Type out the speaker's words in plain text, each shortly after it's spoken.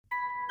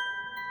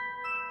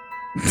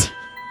I'm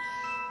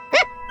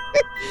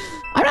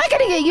not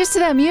going to get used to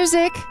that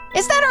music.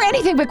 It's not our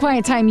anything but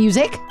quiet time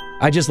music.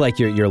 I just like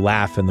your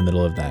laugh in the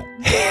middle of that.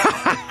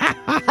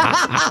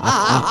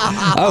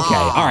 Okay,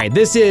 all right.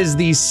 This is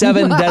the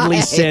 7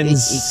 Deadly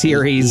Sins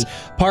series,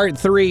 part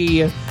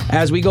 3,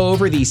 as we go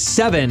over the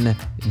 7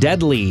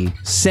 deadly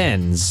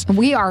sins.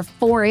 We are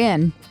 4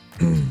 in.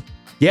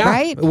 Yeah,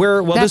 right?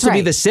 This will be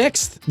the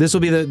 6th. This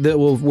will be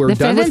we're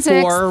done with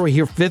 4. We're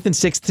here 5th and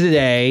 6th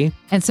today.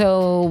 And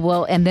so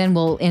we'll end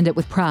it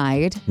with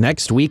pride.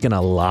 Next week in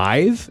a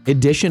live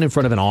edition in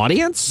front of an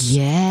audience.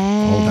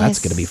 Yes. Oh, that's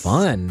going to be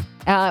fun.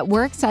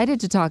 We're excited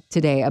to talk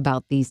today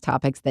about these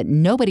topics that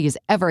nobody is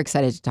ever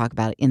excited to talk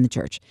about in the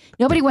church.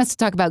 Nobody wants to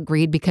talk about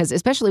greed because,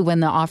 especially when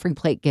the offering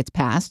plate gets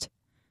passed,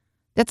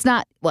 that's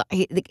not,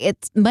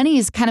 money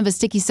is kind of a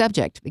sticky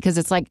subject because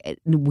it's like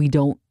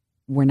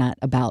we're not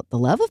about the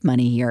love of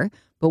money here,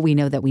 but we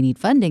know that we need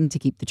funding to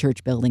keep the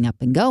church building up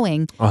and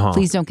going.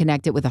 Please don't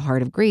connect it with a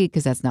heart of greed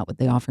because that's not what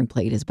the offering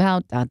plate is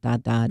about, ...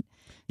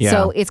 Yeah.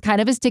 So it's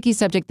kind of a sticky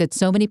subject that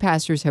so many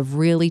pastors have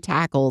really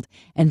tackled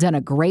and done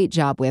a great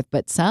job with,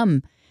 but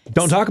some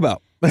don't talk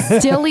about.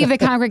 Still leave the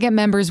congregant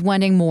members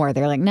wanting more.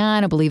 They're like, nah, I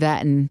don't believe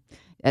that. And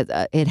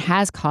it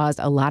has caused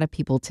a lot of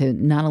people to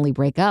not only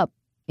break up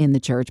in the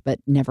church, but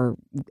never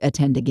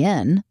attend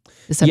again.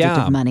 The subject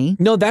of money.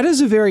 No, that is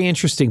a very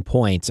interesting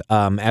point.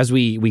 As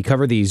we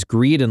cover these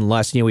greed and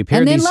lust, we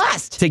paired these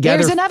lust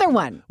together. There's another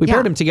one. We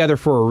paired them together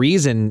for a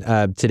reason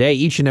today,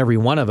 each and every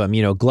one of them.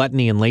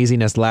 Gluttony and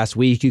laziness last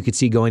week, you could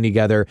see going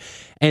together.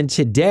 And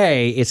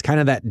today, it's kind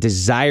of that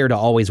desire to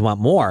always want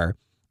more.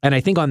 And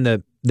I think on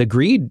the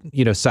greed,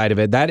 side of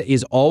it, that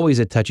is always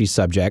a touchy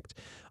subject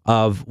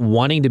of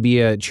wanting to be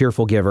a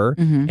cheerful giver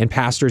and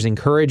pastors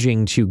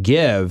encouraging to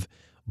give.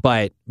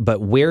 But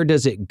where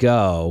does it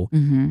go,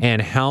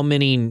 and how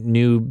many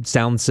new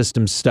sound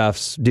system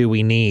stuffs do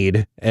we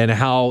need, and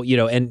how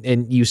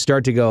and you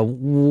start to go,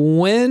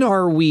 when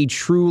are we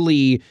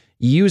truly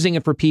using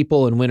it for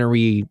people, and when are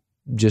we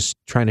just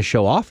trying to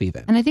show off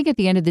even? And I think at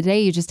the end of the day,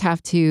 you just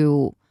have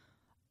to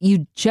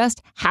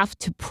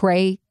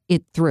pray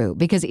it through,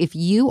 because if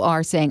you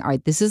are saying, all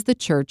right, this is the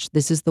church,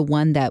 this is the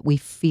one that we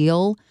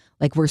feel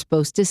like we're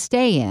supposed to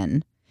stay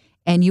in,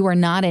 and you are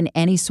not in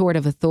any sort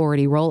of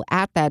authority role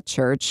at that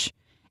church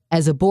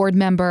as a board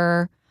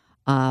member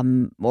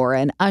or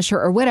an usher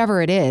or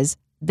whatever it is,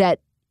 that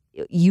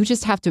you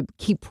just have to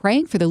keep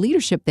praying for the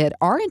leadership that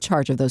are in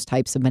charge of those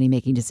types of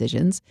money-making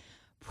decisions.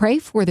 Pray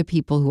for the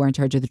people who are in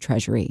charge of the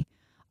treasury.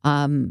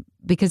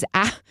 Because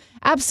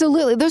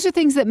absolutely, those are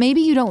things that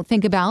maybe you don't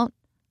think about.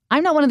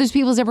 I'm not one of those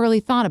people who's ever really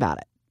thought about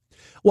it.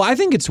 Well, I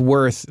think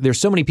there's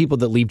so many people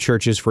that leave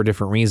churches for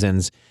different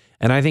reasons.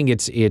 And I think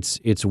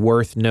it's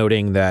worth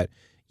noting that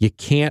you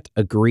can't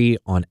agree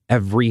on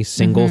every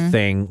single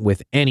thing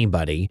with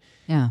anybody.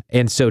 Yeah.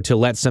 And so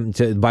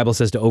the Bible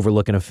says to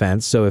overlook an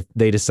offense. So if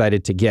they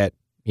decided to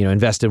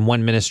invest in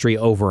one ministry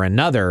over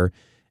another,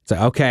 it's like,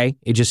 okay,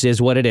 it just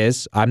is what it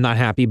is. I'm not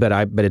happy, but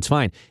it's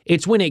fine.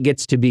 It's when it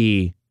gets to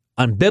be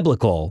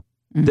unbiblical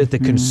that the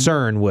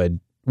concern would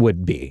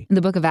be. In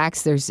the book of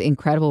Acts, there's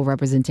incredible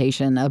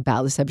representation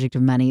about the subject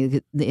of money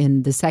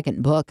in the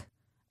second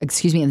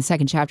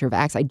chapter of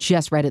Acts. I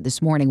just read it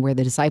this morning, where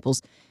the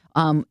disciples,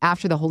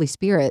 after the Holy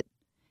Spirit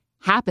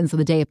happens on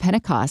the day of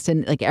Pentecost,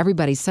 and like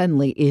everybody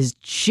suddenly is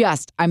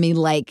just,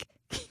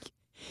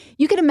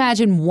 you can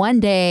imagine one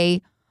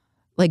day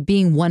like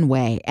being one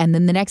way, and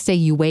then the next day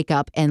you wake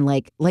up and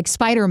like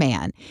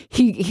Spider-Man,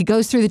 he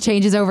goes through the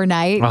changes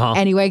overnight,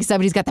 and he wakes up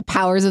and he's got the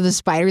powers of the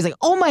spider. He's like,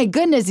 oh my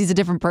goodness, he's a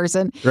different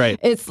person. Right.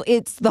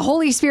 It's the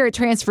Holy Spirit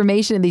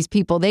transformation in these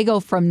people. They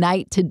go from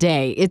night to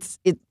day. It's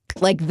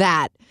like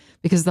that,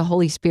 because the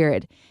Holy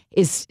Spirit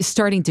is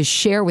starting to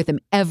share with them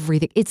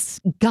everything.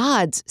 It's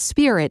God's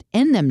Spirit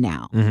in them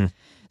now.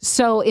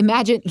 So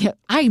imagine,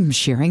 I'm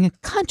sharing a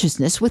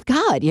consciousness with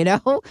God,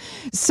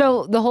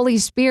 So the Holy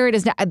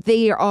Spirit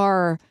they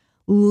are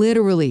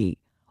literally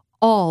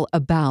all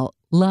about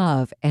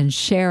love and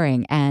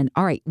sharing. And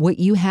all right, what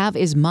you have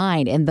is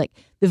mine. And like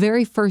the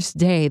very first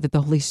day that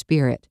the Holy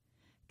Spirit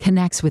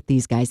connects with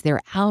these guys, they're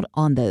out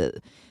in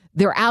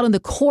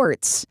the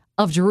courts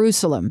of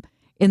Jerusalem,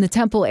 in the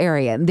temple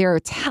area, and they're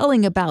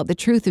telling about the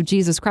truth of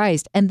Jesus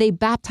Christ, and they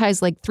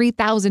baptized like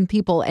 3,000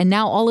 people, and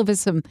now all of a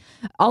sudden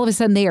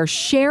they are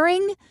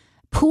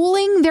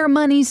pooling their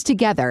monies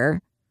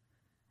together.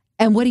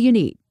 And what do you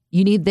need?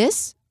 You need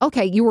this?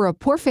 Okay, you were a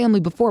poor family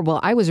before. Well,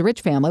 I was a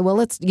rich family.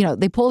 Well,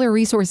 they pull their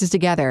resources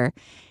together,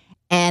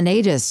 and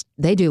they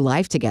do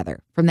life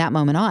together from that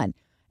moment on.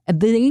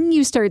 And then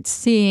you start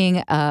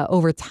seeing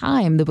over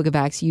time, the book of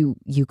Acts, you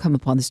come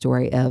upon the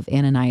story of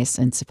Ananias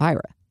and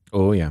Sapphira.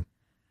 Oh, yeah.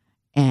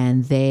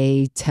 And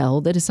they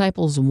tell the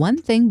disciples one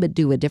thing, but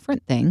do a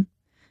different thing.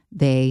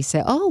 They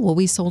say, oh, well,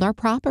 we sold our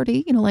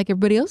property, like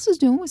everybody else is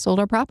doing. We sold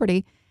our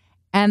property.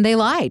 And they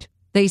lied.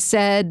 They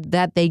said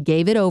that they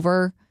gave it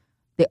over.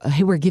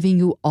 Hey, we're giving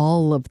you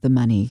all of the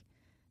money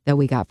that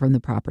we got from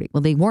the property.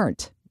 Well, they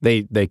weren't.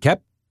 They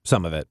kept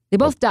some of it. They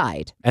both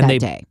died that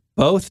day.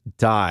 Both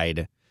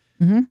died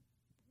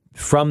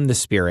from the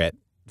Spirit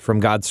from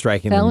God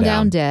striking Fell them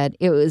down down. dead.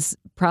 It was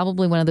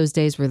probably one of those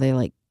days where they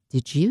like,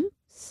 did you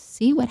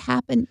see what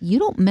happened? You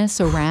don't mess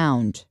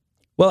around.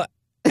 Well,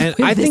 and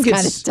with I think this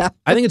kind of it's stuff.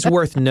 I think it's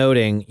worth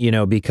noting,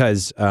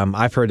 because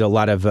I've heard a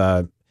lot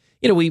of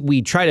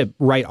we try to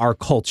write our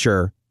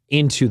culture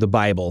into the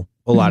Bible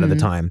a lot of the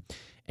time.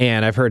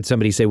 And I've heard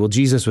somebody say, well,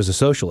 Jesus was a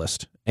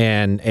socialist.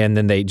 And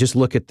then they just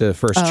look at the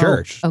first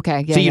church.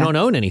 Okay. Yeah, so you don't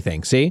own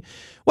anything. See?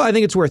 Well, I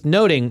think it's worth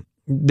noting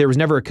there was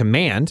never a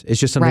command. It's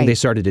just something they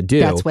started to do.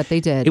 That's what they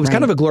did. It was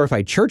kind of a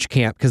glorified church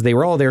camp because they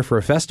were all there for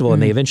a festival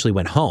and they eventually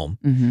went home.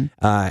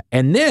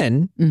 And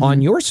then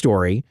on your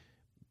story,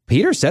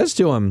 Peter says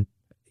to him,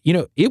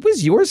 it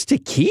was yours to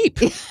keep.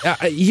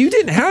 You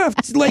didn't have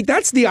to,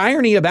 that's the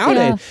irony about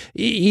it.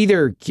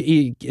 Either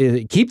keep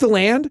the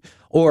land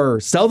or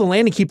sell the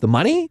land and keep the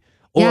money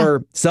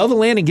or sell the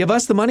land and give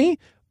us the money.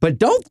 But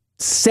don't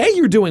say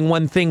you're doing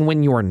one thing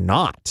when you're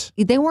not.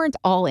 They weren't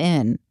all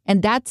in.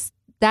 And that's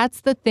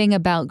the thing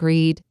about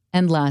greed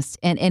and lust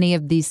and any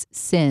of these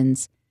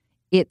sins.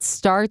 It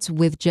starts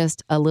with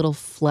just a little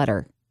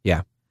flutter.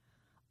 Yeah.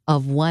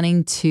 Of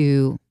wanting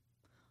to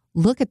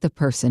look at the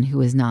person who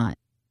is not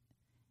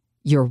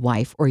your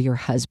wife or your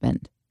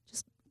husband.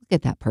 Just look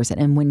at that person.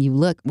 And when you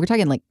look, we're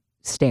talking like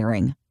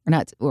staring.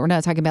 We're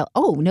not talking about,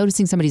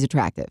 noticing somebody's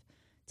attractive.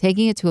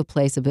 Taking it to a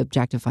place of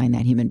objectifying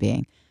that human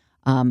being.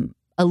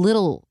 A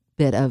little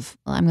bit of,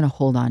 I'm going to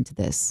hold on to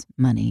this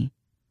money.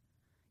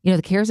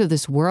 The cares of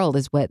this world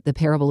is what the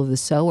parable of the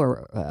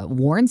sower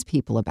warns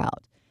people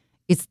about.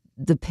 It's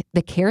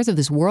the cares of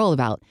this world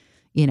about,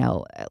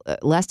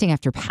 lusting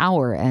after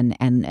power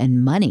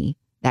and money,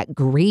 that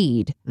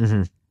greed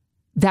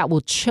that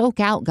will choke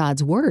out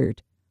God's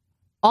word,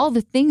 all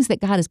the things that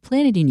God has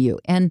planted in you.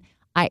 And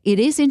it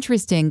is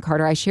interesting,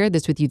 Carter, I shared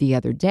this with you the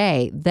other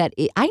day, that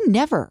I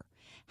never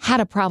had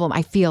a problem,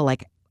 I feel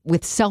like,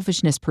 with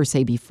selfishness per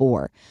se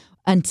before,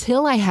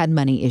 until I had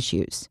money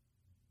issues.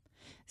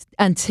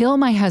 Until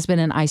my husband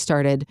and I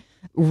started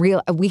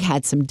we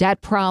had some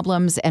debt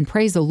problems, and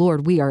praise the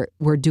Lord,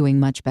 we're doing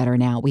much better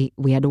now.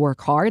 We had to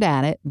work hard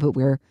at it, but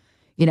we're,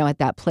 at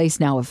that place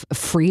now of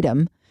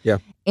freedom. Yeah.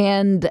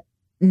 And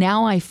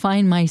now I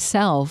find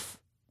myself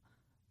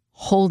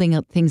holding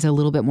up things a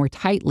little bit more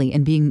tightly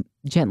and being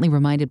gently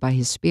reminded by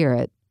his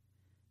Spirit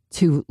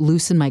to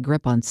loosen my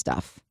grip on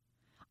stuff.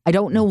 I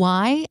don't know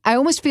why. I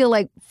almost feel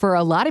like for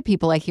a lot of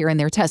people I hear in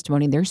their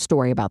testimony, their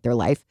story about their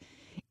life,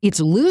 it's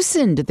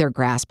loosened their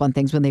grasp on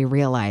things when they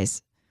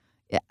realize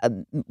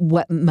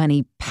what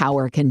money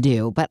power can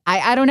do. But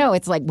I don't know.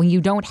 It's like when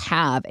you don't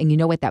have, and you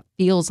know what that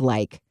feels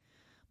like.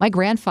 My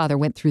grandfather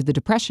went through the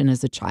Depression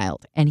as a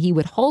child, and he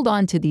would hold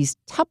on to these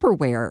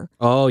Tupperware.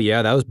 Oh,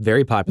 yeah. That was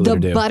very popular to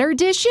do. The butter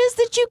dishes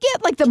that you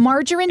get, like the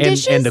margarine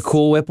dishes. And the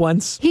Cool Whip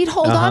ones. He'd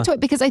hold on to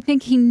it because I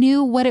think he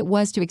knew what it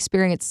was to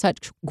experience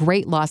such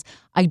great loss.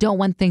 I don't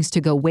want things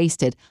to go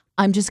wasted.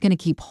 I'm just going to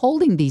keep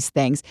holding these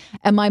things.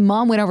 And my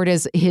mom went over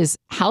to his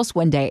house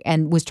one day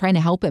and was trying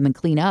to help him and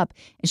clean up.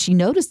 And she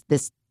noticed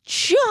this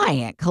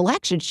giant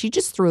collection. She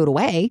just threw it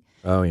away.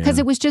 Oh, yeah. Because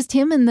it was just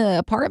him in the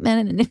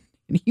apartment. And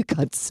you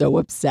got so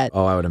upset.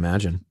 Oh, I would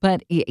imagine.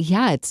 But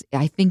yeah,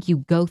 I think you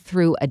go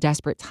through a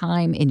desperate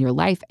time in your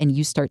life and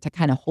you start to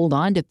kind of hold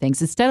on to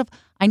things instead of,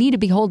 I need to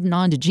be holding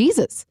on to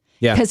Jesus.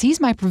 Yeah. Because he's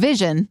my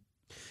provision.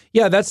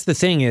 Yeah, that's the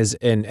thing is,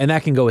 and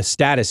that can go with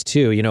status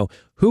too.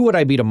 Who would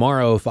I be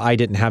tomorrow if I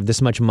didn't have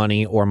this much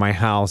money or my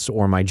house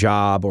or my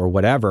job or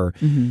whatever?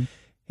 And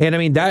I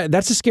mean,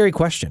 that's a scary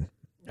question.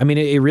 I mean,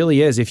 it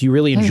really is. If you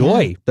really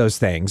enjoy those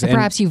things. And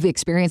perhaps you've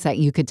experienced that.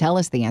 You could tell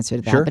us the answer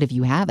to that. Sure. But if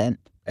you haven't.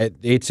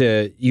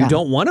 You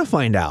don't want to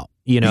find out,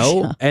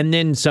 and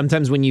then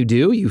sometimes when you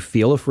do, you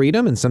feel a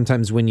freedom. And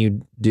sometimes when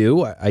you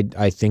do,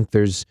 I think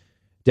there's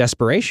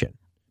desperation.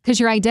 Because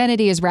your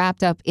identity is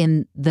wrapped up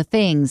in the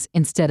things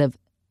instead of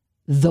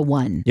the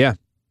one. Yeah.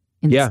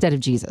 Instead of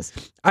Jesus.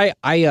 I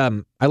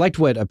liked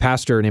what a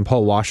pastor named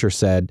Paul Washer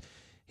said.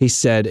 He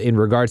said in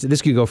regards to,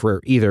 this could go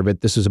for either,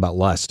 but this was about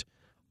lust.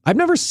 I've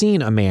never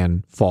seen a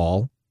man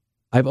fall.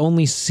 I've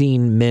only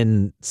seen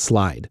men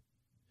slide.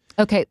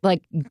 Okay,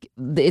 like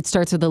it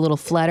starts with a little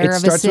flutter of a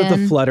sin. It starts with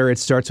a flutter. It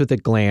starts with a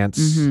glance.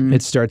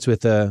 It starts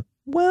with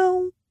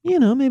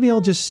maybe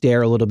I'll just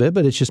stare a little bit,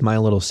 but it's just my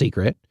little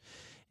secret.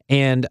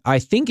 And I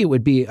think it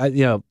would be,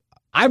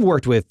 I've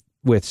worked with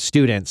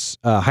students,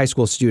 high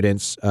school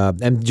students,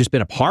 and just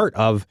been a part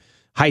of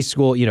high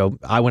school,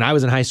 when I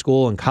was in high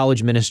school and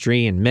college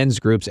ministry and men's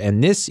groups,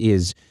 and this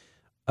is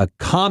a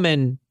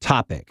common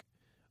topic.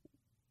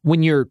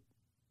 When you're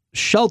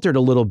sheltered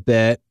a little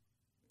bit,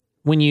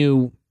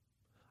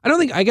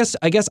 I guess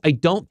I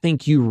don't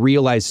think you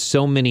realize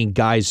so many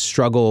guys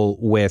struggle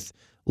with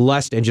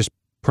lust and just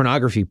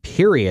pornography,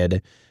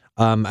 period,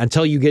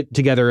 until you get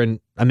together in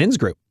a men's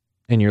group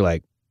and you're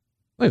like,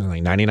 there's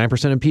like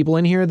 99% of people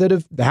in here that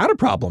have had a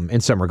problem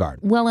in some regard.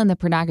 Well, and the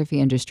pornography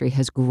industry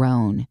has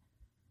grown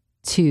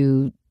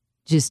to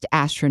just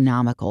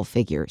astronomical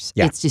figures.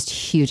 Yeah. It's just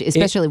huge,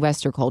 especially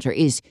Western culture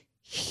is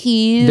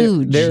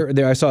huge.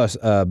 I saw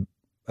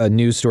a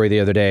news story the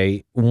other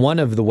day. One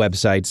of the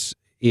websites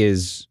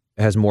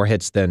has more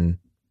hits than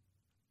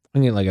I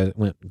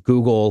mean,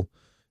 Google,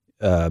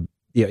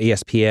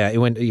 ESPN. It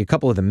went a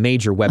couple of the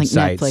major websites,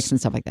 like Netflix and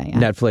stuff like that. Yeah.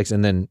 Netflix,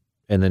 and then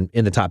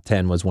in the top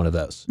 10 was one of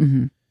those.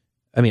 Mm-hmm.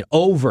 I mean,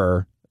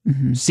 over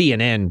Mm-hmm.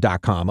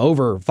 CNN.com,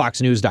 over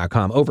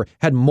FoxNews.com,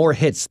 had more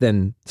hits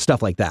than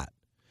stuff like that.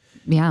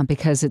 Yeah,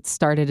 because it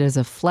started as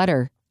a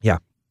flutter. Yeah.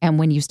 And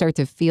when you start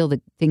to feel the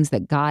things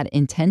that God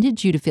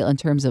intended you to feel in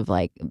terms of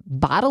like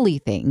bodily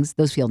things,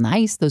 those feel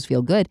nice, those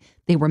feel good.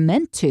 They were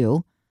meant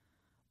to,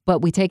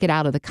 but we take it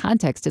out of the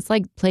context. It's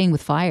like playing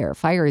with fire.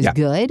 Fire is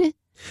good.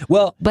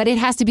 Well, but it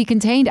has to be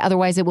contained,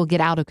 otherwise it will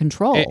get out of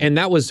control. And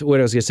that was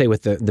what I was going to say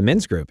with the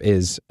men's group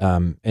is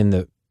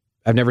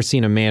I've never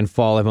seen a man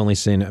fall. I've only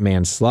seen a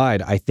man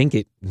slide. I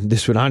think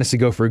this would honestly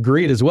go for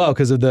greed as well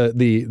because of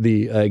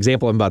the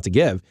example I'm about to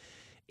give.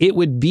 It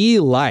would be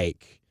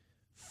like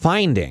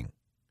finding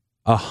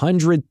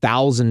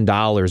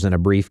 $100,000 in a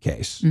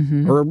briefcase.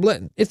 Mm-hmm. Or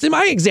it's in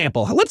my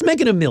example. Let's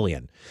make it $1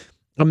 million.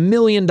 $1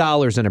 million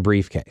in a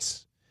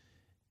briefcase.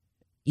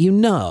 You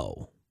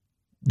know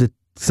that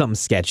something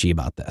sketchy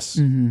about this.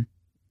 Mm-hmm.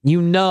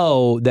 You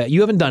know that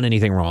you haven't done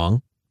anything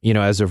wrong,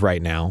 as of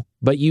right now,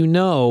 but you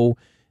know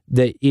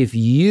that if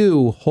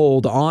you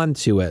hold on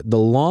to it, the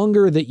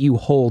longer that you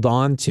hold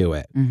on to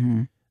it,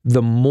 Mm-hmm.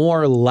 the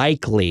more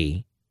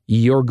likely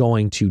you're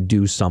going to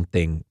do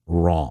something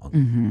wrong.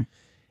 Mm-hmm.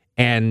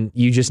 And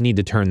you just need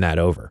to turn that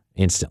over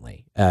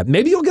instantly.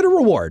 Maybe you'll get a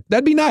reward.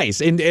 That'd be nice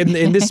in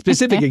this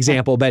specific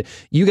example, but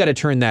you got to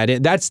turn that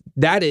in.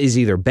 That is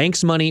either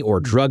bank's money or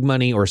drug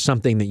money or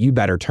something that you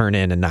better turn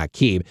in and not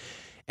keep.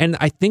 And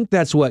I think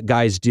that's what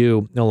guys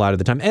do a lot of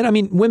the time. And I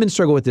mean, women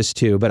struggle with this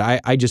too, but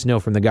I just know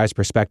from the guy's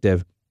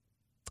perspective,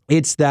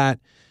 it's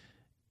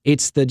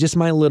just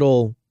my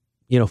little,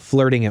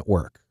 flirting at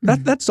work.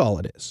 That's all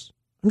it is.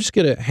 I'm just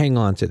going to hang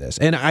on to this.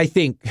 And I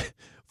think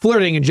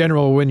flirting in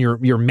general when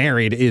you're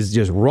married is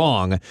just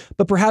wrong,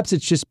 but perhaps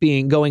it's just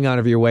going out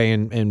of your way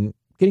and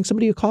getting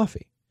somebody a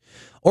coffee.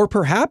 Or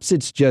perhaps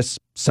it's just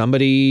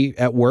somebody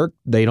at work,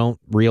 they don't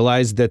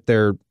realize that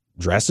their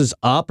dress is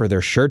up or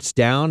their shirt's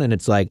down, and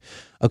it's like,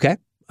 okay,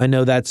 I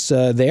know that's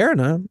there,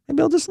 and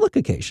maybe I'll just look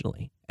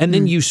occasionally. And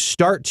then you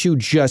start to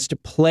just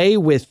play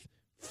with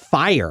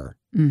fire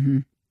Mm-hmm.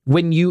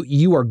 when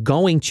you are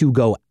going to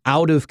go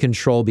out of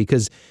control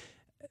because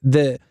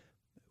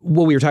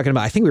what we were talking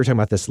about, I think we were talking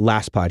about this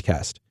last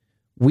podcast.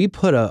 We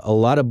put a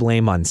lot of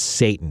blame on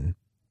Satan,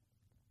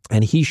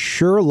 and he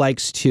sure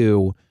likes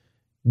to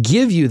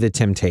give you the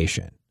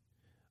temptation,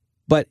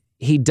 but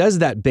he does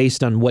that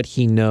based on what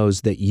he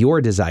knows that your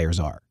desires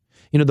are.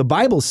 The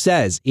Bible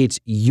says it's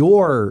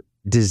your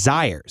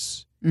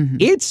desires. Mm-hmm.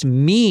 It's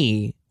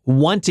me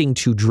wanting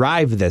to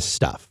drive this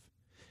stuff.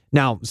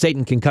 Now,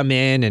 Satan can come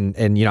in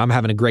and I'm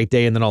having a great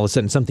day and then all of a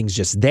sudden something's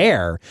just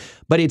there,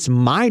 but it's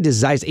my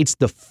desires. It's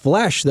the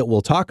flesh that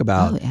we'll talk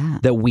about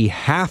that we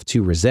have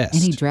to resist.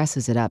 And he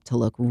dresses it up to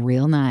look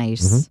real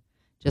nice,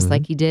 just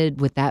like he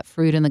did with that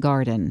fruit in the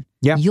garden.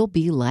 Yeah. You'll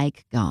be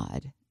like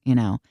God,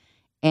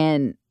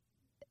 And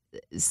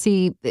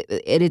see,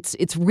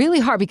 it's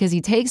really hard because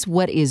he takes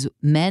what is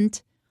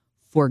meant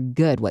for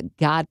good, what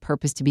God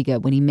purposed to be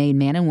good. When he made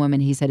man and woman,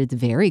 he said it's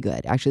very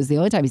good. Actually, it's the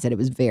only time he said it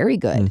was very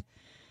good.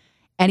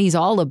 And he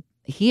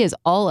is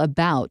all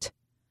about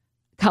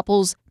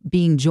couples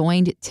being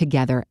joined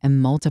together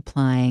and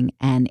multiplying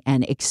and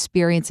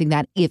experiencing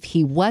that. If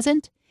he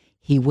wasn't,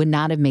 he would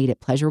not have made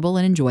it pleasurable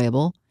and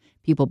enjoyable.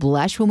 People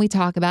blush when we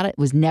talk about it. It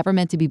was never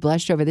meant to be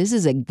blushed over. This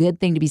is a good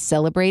thing to be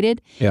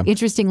celebrated. Yeah.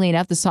 Interestingly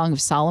enough, the Song of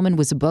Solomon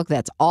was a book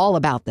that's all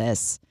about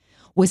this,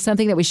 was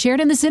something that was shared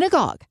in the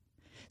synagogue.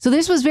 So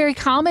this was very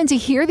common to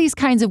hear these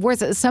kinds of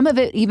words. Some of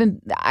it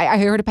even, I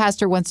heard a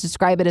pastor once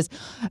describe it as,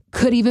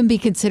 could even be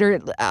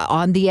considered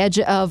on the edge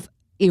of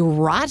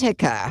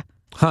erotica.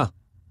 Huh.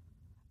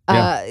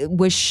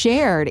 Was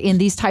shared in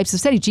these types of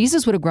settings.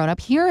 Jesus would have grown up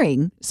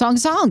hearing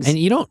songs. And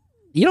you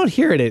don't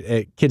hear it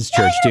at kids'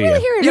 church, do you?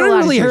 You don't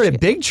really hear it at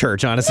big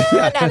church, honestly. No,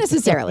 not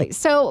necessarily.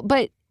 So,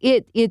 but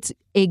it's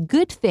a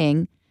good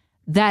thing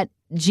that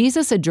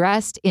Jesus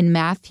addressed in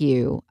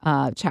Matthew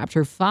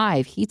chapter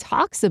 5. He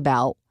talks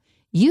about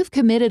you've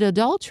committed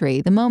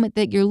adultery the moment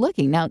that you're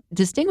looking. Now,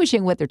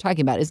 distinguishing what they're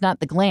talking about is not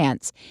the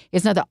glance.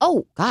 It's not the,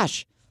 oh,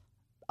 gosh,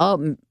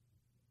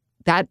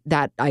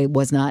 that I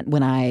was not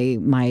when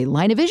my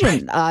line of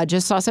vision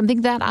just saw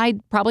something that I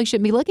probably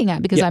shouldn't be looking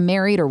at because I'm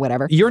married or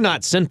whatever. You're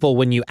not sinful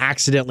when you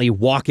accidentally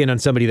walk in on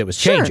somebody that was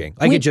changing.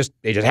 Like it just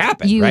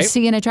happened, you right?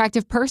 see an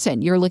attractive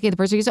person. You're looking at the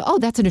person, you say, oh,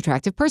 that's an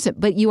attractive person.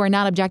 But you are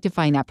not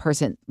objectifying that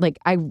person.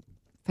 In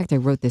fact, I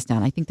wrote this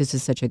down. I think this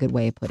is such a good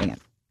way of putting it.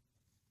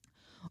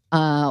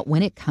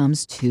 When it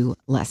comes to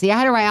lust. See, I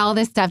had to write all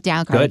this stuff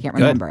down, Carl. I can't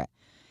remember it.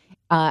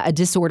 A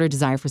disordered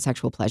desire for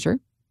sexual pleasure.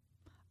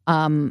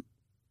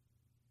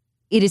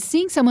 It is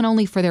seeing someone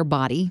only for their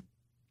body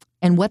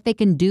and what they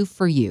can do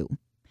for you,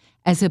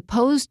 as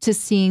opposed to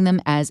seeing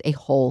them as a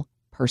whole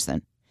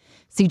person.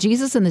 See,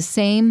 Jesus in the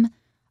same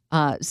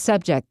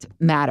subject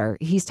matter,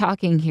 he's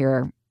talking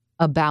here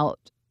about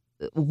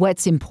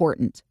what's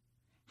important.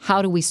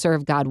 How do we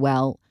serve God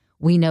well?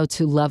 We know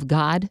to love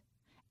God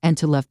and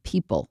to love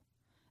people.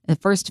 the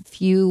first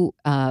few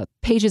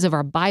pages of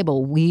our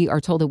Bible, we are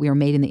told that we are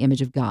made in the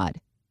image of God.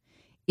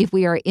 If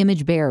we are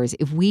image bearers,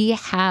 if we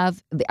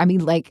have,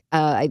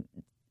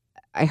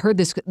 I heard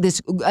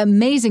this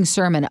amazing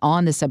sermon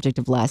on the subject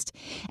of lust,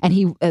 and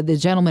the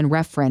gentleman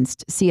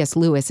referenced C.S.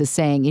 Lewis as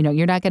saying,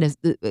 you're not going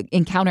to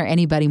encounter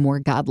anybody more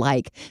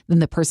godlike than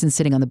the person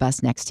sitting on the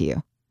bus next to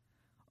you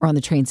or on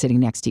the train sitting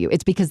next to you.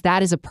 It's because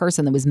that is a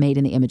person that was made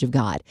in the image of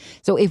God.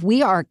 So if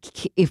we are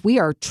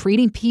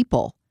treating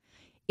people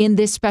in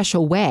this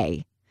special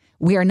way,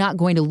 we are not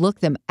going to look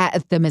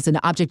at them as an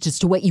object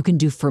just to what you can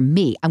do for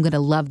me. I'm going to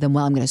love them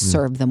well. I'm going to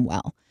serve them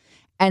well.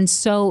 And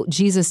so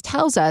Jesus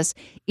tells us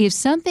if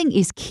something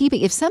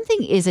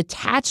is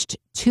attached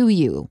to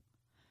you,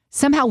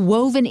 somehow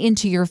woven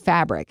into your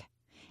fabric,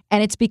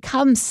 and it's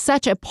become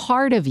such a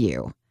part of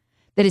you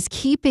that is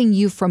keeping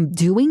you from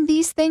doing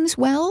these things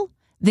well,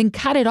 then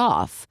cut it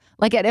off.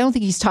 Like, I don't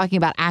think he's talking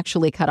about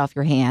actually cut off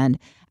your hand,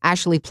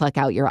 actually pluck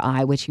out your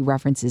eye, which he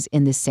references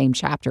in this same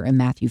chapter in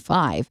Matthew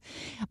 5.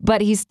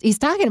 But he's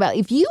talking about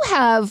if you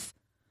have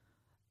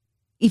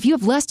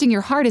lust in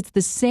your heart, it's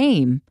the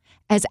same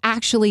as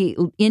actually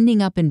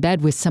ending up in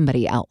bed with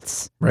somebody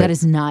else that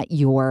is not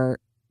your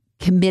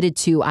committed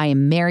to, I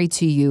am married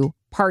to you,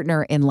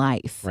 partner in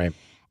life. Right.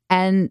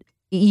 And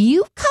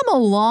you've come a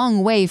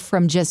long way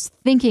from just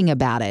thinking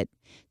about it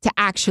to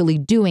actually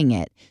doing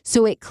it.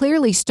 So it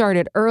clearly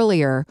started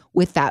earlier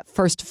with that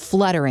first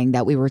fluttering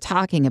that we were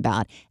talking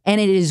about,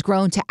 and it has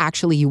grown to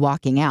actually you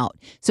walking out.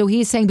 So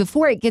he's saying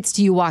before it gets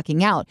to you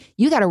walking out,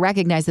 you got to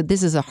recognize that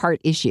this is a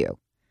heart issue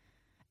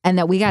and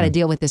that we got to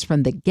deal with this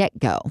from the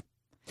get-go.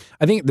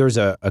 I think there's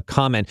a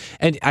comment,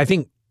 and I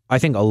think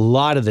a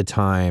lot of the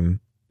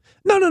time,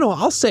 no,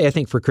 I'll say I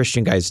think for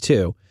Christian guys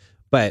too,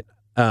 but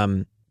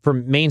for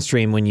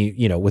mainstream, when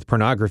you with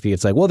pornography,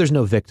 it's like, well, there's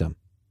no victim,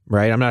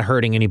 right? I'm not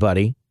hurting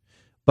anybody.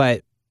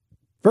 But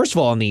first of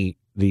all, on the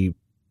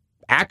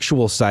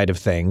actual side of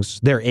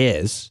things,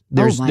 there's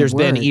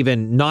been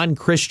even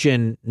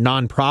non-Christian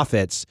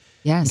nonprofits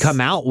come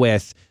out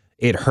with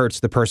it hurts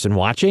the person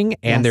watching,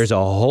 and there's a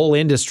whole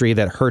industry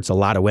that hurts a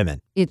lot of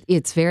women.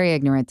 It's very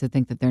ignorant to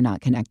think that they're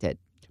not connected.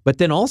 But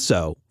then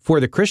also, for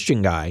the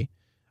Christian guy,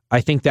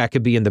 I think that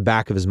could be in the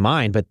back of his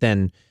mind, but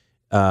then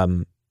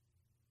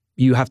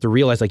you have to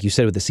realize, like you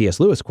said with the C.S.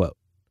 Lewis quote,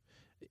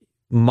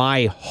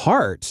 my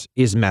heart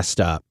is messed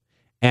up,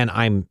 and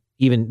I'm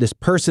even this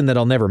person that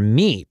I'll never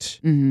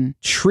meet,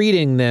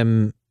 treating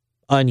them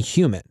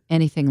unhuman.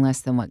 Anything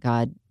less than what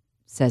God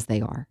says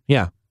they are.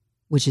 Yeah.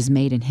 Which is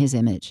made in his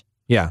image.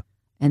 Yeah.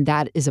 And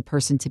that is a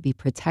person to be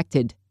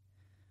protected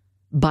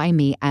by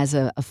me as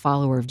a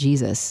follower of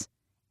Jesus.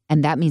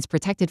 And that means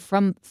protected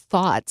from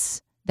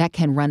thoughts that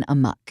can run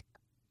amok.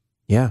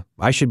 Yeah.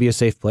 I should be a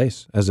safe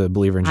place as a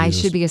believer in Jesus.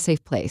 I should be a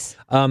safe place.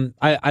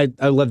 I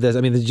love this.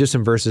 I mean, there's just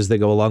some verses that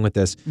go along with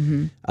this.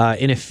 In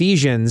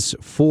Ephesians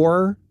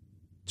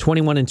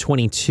 4:21 and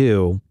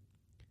 22,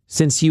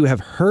 since you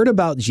have heard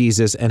about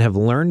Jesus and have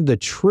learned the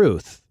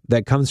truth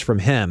that comes from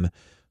him,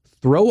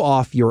 throw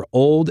off your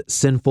old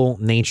sinful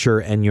nature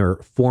and your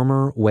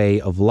former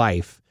way of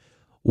life,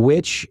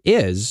 which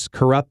is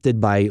corrupted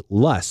by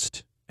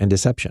lust and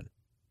deception.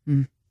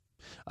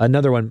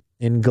 Another one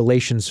in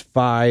Galatians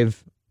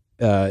 5,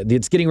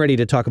 it's getting ready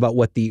to talk about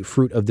what the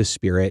fruits of the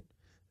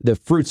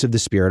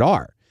Spirit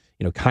are.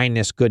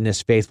 Kindness,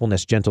 goodness,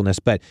 faithfulness, gentleness.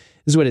 But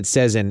this is what it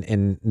says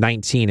in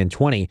 19 and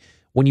 20.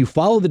 When you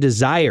follow the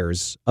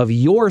desires of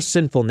your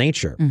sinful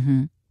nature,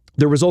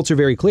 the results are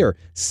very clear.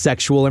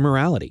 Sexual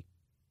immorality,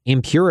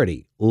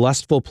 impurity,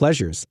 lustful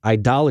pleasures,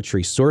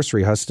 idolatry,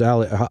 sorcery,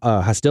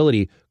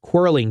 hostility,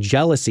 quarreling,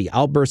 jealousy,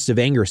 outbursts of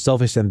anger,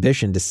 selfish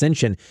ambition,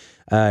 dissension,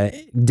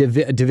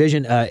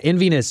 division,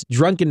 enviness,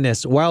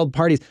 drunkenness, wild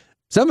parties.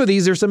 Some of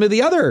these are some of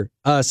the other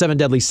 7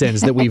 deadly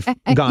sins that we've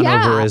gone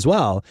over as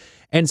well.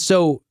 And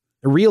so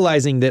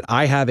realizing that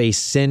I have a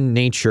sin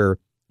nature,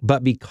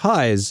 but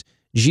because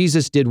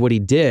Jesus did what he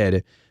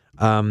did,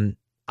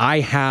 I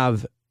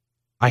have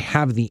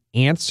the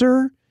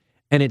answer.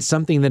 And it's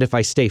something that if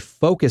I stay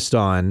focused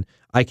on,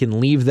 I can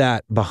leave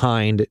that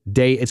behind.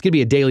 It's going to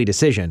be a daily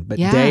decision, but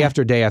day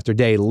after day after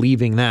day,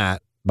 leaving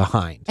that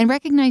behind. And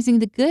recognizing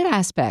the good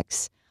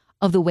aspects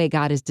of the way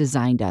God has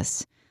designed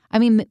us. I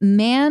mean,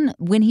 man,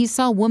 when he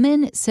saw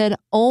woman, said,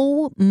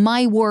 "Oh,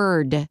 my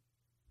word."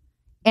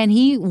 And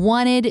he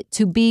wanted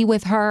to be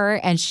with her,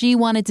 and she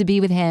wanted to be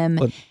with him.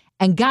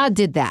 And God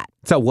did that.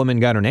 That's how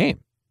woman got her name.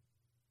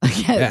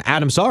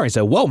 Adam saw her and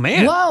said, "Whoa,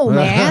 man." Whoa,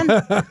 man.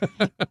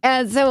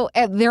 And so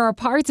there are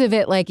parts of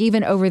it, like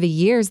even over the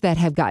years, that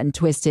have gotten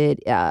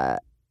twisted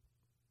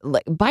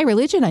like, by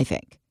religion, I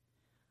think.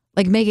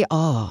 Like make it,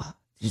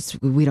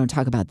 we don't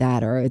talk about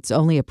that, or it's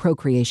only a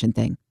procreation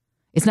thing.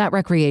 It's not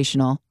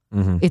recreational.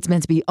 It's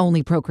meant to be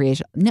only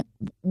procreation. No,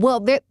 well,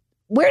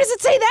 where does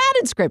it say that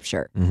in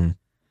Scripture?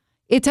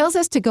 It tells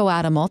us to go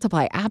out and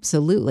multiply,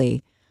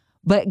 absolutely.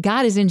 But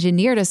God has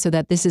engineered us so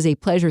that this is a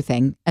pleasure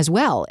thing as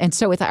well. And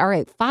so it's all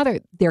right, Father,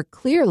 there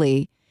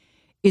clearly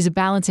is a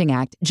balancing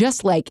act,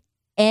 just like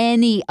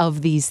any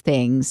of these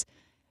things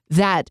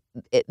that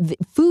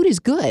food is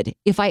good.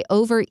 If I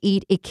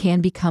overeat, it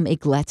can become a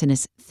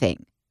gluttonous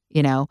thing.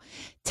 You know,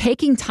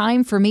 taking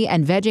time for me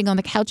and vegging on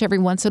the couch every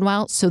once in a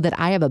while so that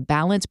I have a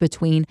balance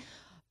between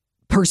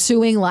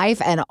pursuing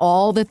life and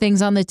all the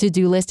things on the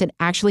to-do list and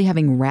actually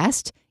having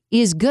rest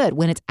is good.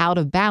 When it's out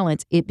of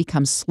balance, it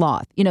becomes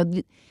sloth. You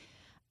know,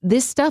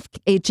 this stuff,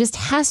 it just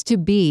has to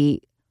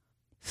be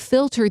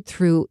filtered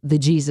through the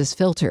Jesus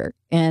filter.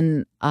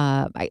 And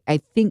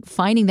I think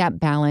finding that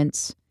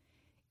balance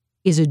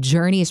is a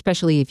journey,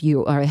 especially if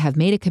you have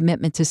made a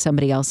commitment to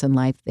somebody else in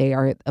life. They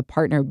are a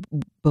partner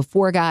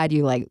before God.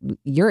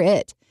 You're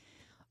it.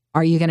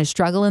 Are you going to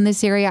struggle in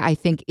this area? I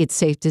think it's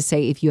safe to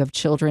say if you have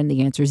children,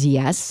 the answer is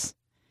yes,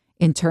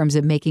 in terms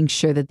of making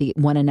sure that the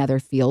one another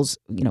feels,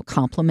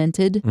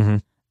 complimented. Mm-hmm.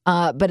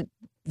 But at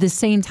the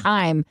same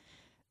time,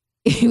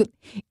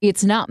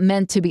 it's not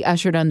meant to be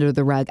ushered under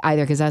the rug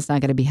either, because that's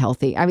not going to be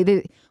healthy. I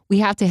mean, we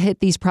have to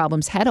hit these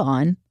problems head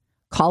on,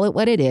 call it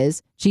what it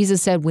is.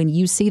 Jesus said, when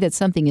you see that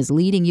something is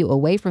leading you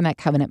away from that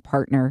covenant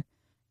partner,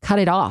 cut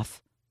it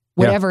off,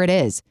 whatever it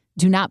is.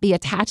 Do not be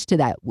attached to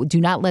that.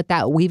 Do not let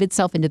that weave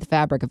itself into the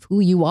fabric of who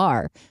you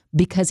are,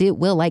 because it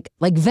will, like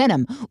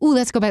venom. Ooh,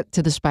 let's go back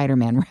to the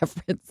Spider-Man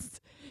reference.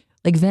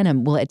 Like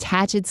venom will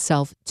attach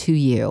itself to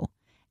you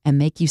and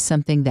make you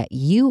something that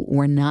you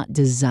were not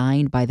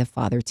designed by the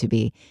Father to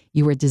be.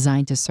 You were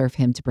designed to serve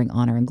him, to bring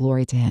honor and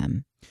glory to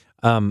him.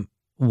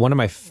 One of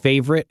my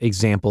favorite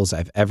examples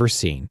I've ever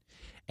seen,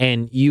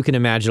 and you can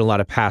imagine a lot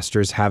of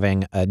pastors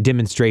having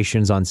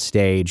demonstrations on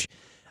stage.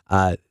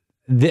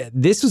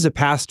 This was a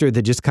pastor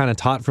that just kind of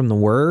taught from the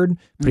word,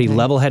 pretty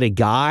level-headed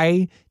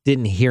guy,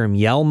 didn't hear him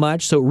yell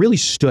much, so it really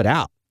stood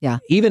out. Yeah.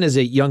 Even as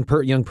a young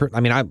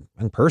person, I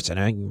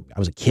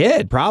was a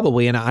kid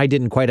probably, and I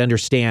didn't quite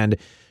understand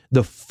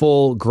the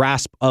full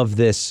grasp of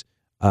this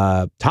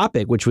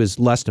topic, which was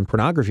lust and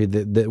pornography,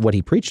 what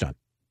he preached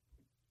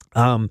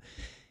on.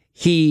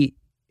 He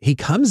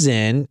comes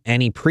in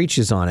and he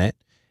preaches on it,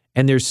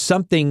 and there's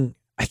something,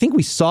 I think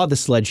we saw the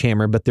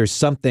sledgehammer, but there's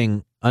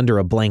something under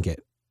a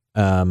blanket,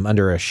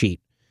 under a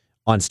sheet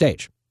on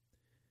stage.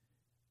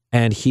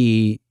 And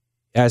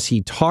as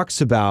he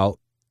talks about,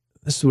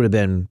 this would have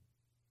been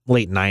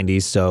late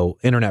 90s, so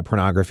internet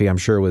pornography, I'm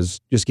sure, was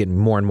just getting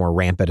more and more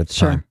rampant at the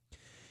time.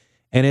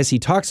 And as he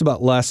talks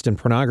about lust and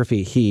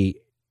pornography, he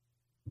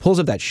pulls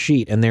up that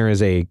sheet, and there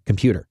is a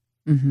computer,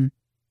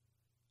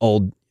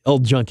 old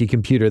junky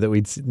computer that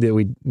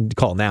we'd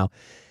call now.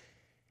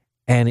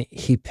 And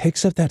he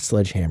picks up that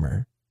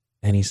sledgehammer,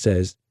 and he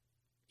says,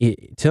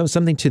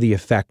 something to the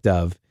effect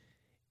of,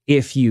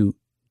 if you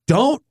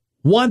don't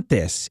want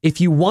this,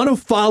 if you want to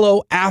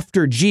follow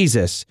after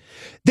Jesus,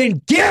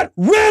 then get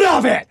rid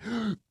of it.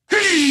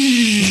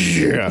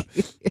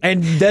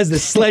 And does the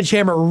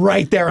sledgehammer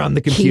right there on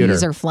the computer.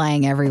 Keys are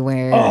flying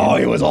everywhere. Oh,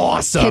 it was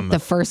awesome. Hit the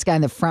first guy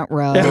in the front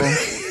row.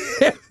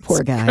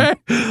 Poor guy.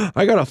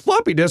 I got a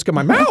floppy disk in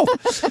my mouth.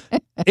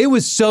 It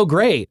was so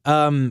great.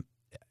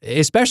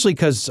 Especially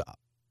because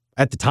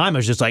at the time I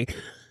was just like,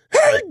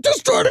 hey,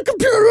 destroyed a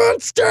computer on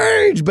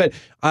stage. But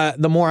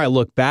the more I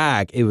look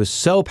back, it was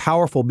so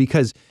powerful,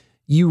 because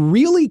you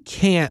really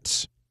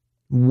can't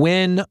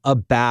win a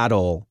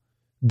battle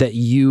that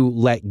you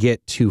let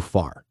get too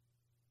far.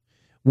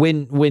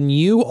 When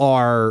you've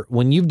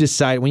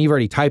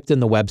already typed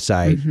in the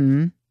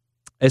website,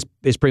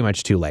 it's pretty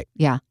much too late.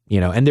 Yeah.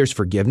 And there's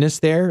forgiveness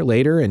there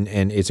later, and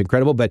it's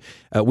incredible. But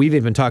we've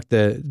even talked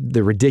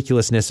the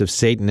ridiculousness of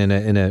Satan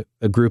in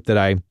a group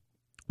that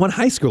one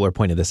high schooler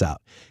pointed this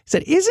out. He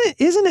said,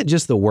 isn't it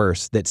just the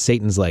worst that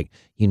Satan's like,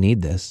 you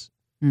need this,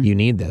 you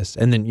need this.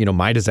 And then,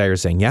 my desire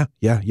is saying, yeah,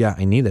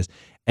 I need this.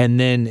 And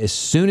then as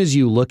soon as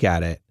you look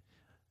at it,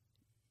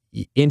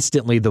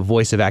 instantly the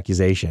voice of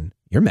accusation,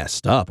 you're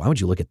messed up. Why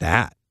would you look at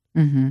that?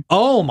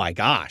 Oh my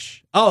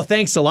gosh. Oh,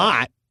 thanks a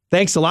lot.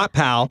 Thanks a lot,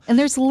 pal. And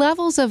there's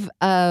levels of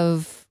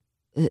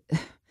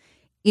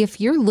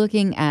if you're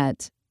looking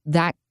at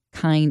that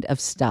kind of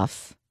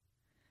stuff,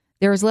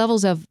 there's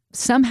levels of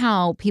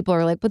somehow people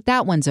are like, but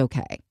that one's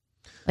okay.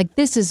 Like,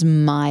 this is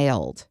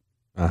mild.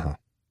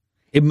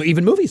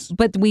 Even movies.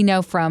 But we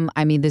know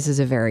this is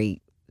a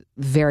very,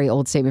 very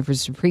old statement for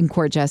Supreme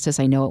Court Justice.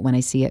 I know it when I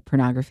see it,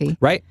 pornography.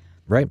 Right.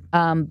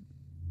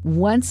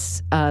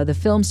 Once the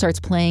film starts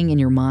playing in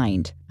your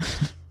mind.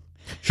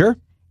 Sure.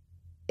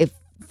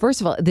 First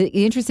of all, the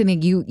interesting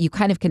thing, you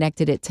kind of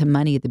connected it to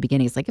money at the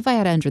beginning. It's like, if I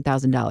had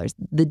 $100,000,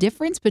 the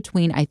difference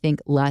between, I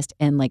think, lust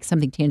and like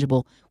something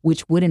tangible,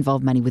 which would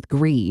involve money with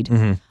greed,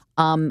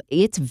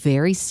 it's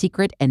very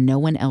secret, and no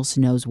one else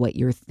knows what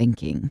you're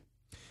thinking.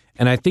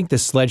 And I think the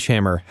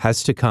sledgehammer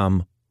has to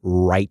come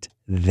right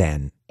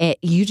then.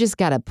 You just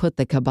got to put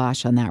the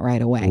kibosh on that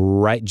right away.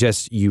 Right.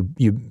 Just you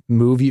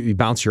move, you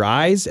bounce your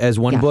eyes, as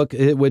one book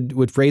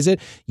would phrase it.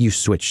 You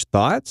switch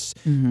thoughts.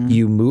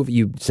 You move,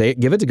 you say,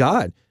 give it to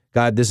God.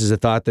 God, this is a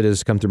thought that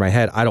has come through my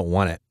head. I don't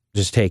want it.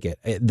 Just take it.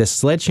 The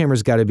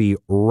sledgehammer's got to be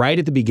right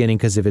at the beginning,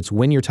 because if it's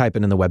when you're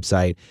typing in the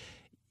website,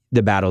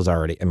 the battle's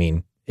already,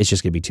 it's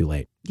just going to be too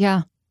late.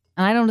 Yeah.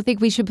 And I don't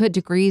think we should put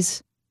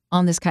degrees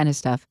on this kind of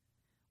stuff.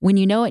 When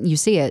you know it and you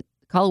see it,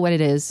 call it what it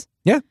is.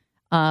 Yeah.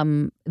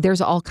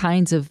 there's all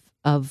kinds of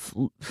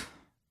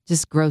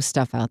just gross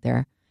stuff out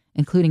there,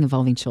 including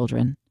involving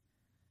children.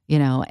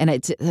 And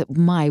it's,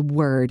 my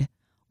word,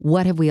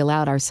 what have we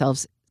allowed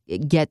ourselves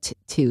get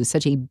to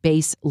such a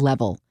base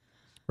level?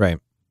 Right.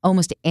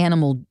 Almost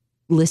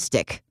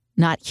animalistic,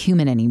 not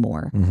human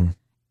anymore.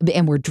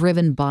 And we're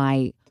driven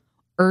by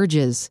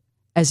urges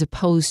as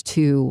opposed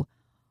to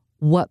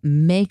what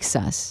makes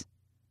us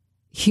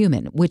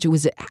human, which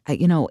was,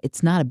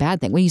 it's not a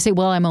bad thing. When you say,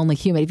 well, I'm only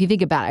human, if you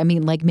think about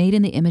it, like made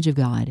in the image of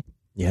God.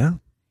 Yeah.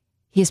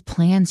 He has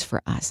plans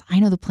for us. I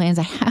know the plans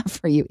I have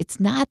for you. It's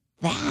not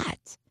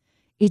that.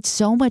 It's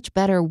so much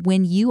better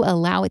when you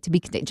allow it to be,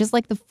 just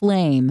like the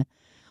flame,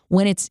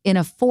 when it's in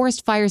a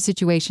forest fire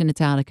situation,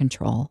 it's out of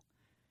control.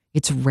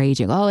 It's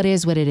raging. Oh, it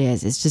is what it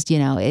is. It's just,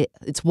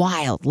 it's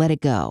wild. Let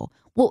it go.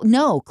 Well,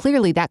 no,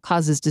 clearly that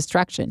causes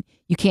destruction.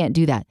 You can't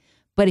do that.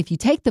 But if you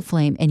take the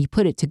flame and you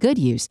put it to good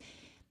use,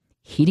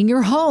 heating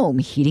your home,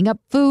 heating up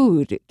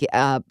food,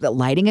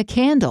 lighting a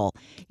candle,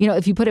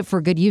 if you put it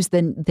for good use,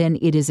 then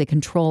it is a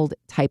controlled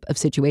type of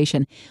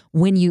situation.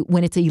 When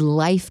it's a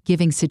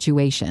life-giving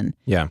situation,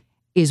 yeah,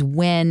 is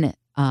when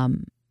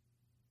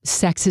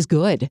sex is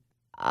good.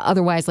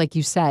 Otherwise, like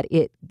you said,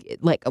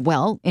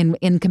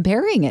 in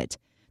comparing it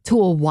to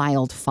a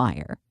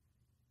wildfire,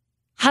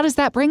 how does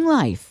that bring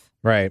life?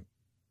 Right.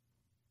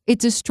 It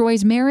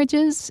destroys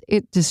marriages.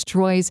 It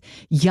destroys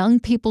young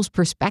people's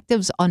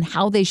perspectives on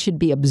how they should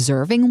be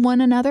observing one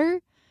another.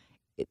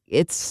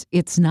 It's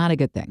not a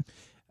good thing.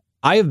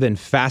 I have been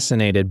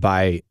fascinated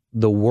by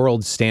the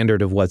world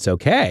standard of what's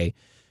okay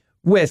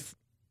with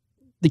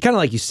kind of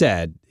like you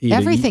said.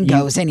 Everything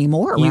goes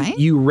anymore, right?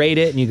 You rate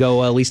it and you go,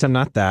 well, at least I'm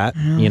not that,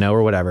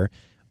 or whatever.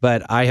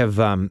 But I have,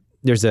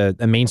 there's a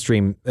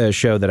mainstream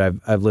show that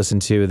I've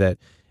listened to that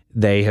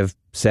they have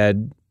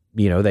said,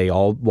 they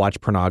all watch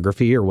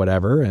pornography or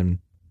whatever. And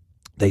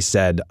they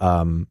said,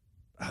 something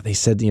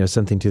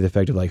to the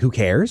effect of like, who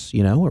cares,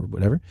 or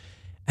whatever.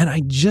 And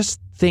I just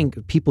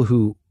think people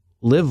who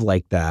live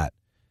like that,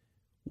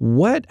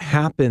 what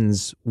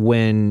happens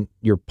when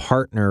your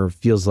partner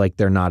feels like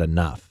they're not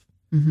enough?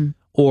 Mm-hmm.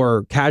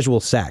 Or casual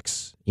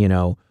sex,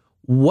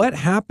 what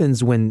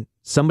happens when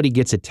somebody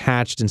gets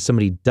attached and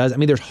somebody does? I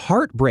mean, there's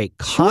heartbreak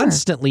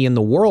constantly in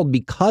the world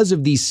because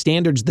of these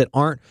standards that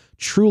aren't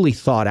truly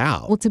thought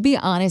out. Well, to be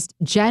honest,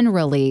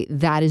 generally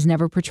that is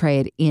never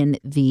portrayed in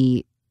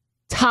the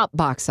top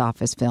box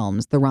office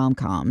films, the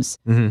rom-coms.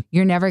 Mm-hmm.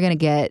 You're never going to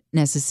get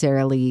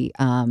necessarily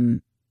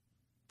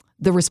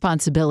the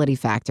responsibility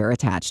factor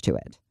attached to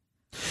it.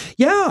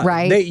 Yeah.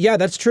 Right.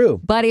 That's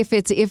true. But if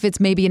it's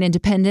maybe an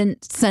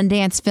independent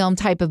Sundance film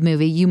type of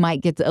movie, you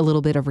might get a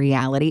little bit of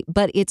reality.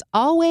 But it's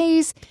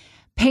always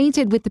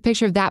painted with the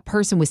picture of that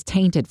person was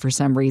tainted for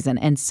some reason.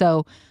 And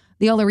so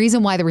the only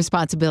reason why the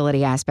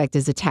responsibility aspect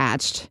is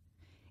attached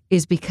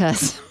is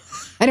because,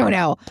 I don't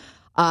know,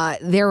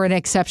 they're an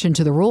exception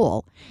to the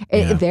rule.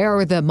 Yeah.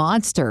 They're the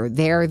monster.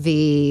 They're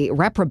the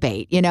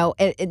reprobate. No,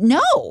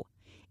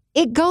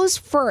 it goes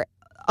for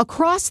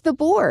across the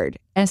board.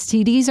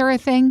 STDs are a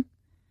thing.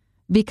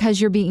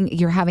 Because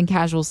you're having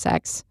casual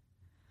sex.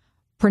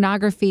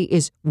 Pornography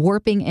is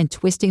warping and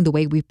twisting the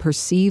way we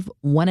perceive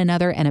one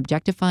another and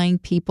objectifying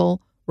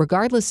people,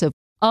 regardless of,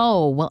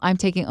 I'm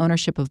taking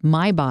ownership of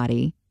my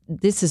body.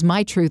 This is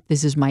my truth.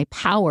 This is my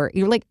power.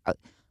 You're like,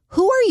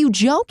 who are you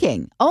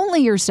joking? Only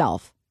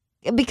yourself.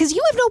 Because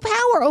you have no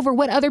power over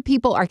what other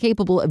people are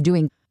capable of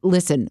doing.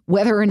 Listen,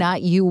 whether or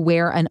not you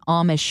wear an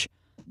Amish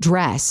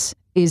dress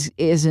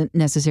isn't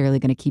necessarily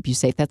going to keep you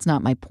safe. That's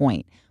not my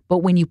point.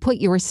 But when you put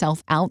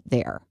yourself out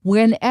there,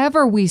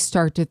 whenever we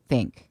start to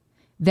think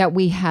that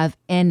we have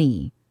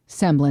any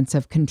semblance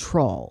of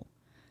control,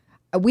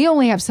 we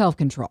only have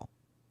self-control.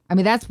 I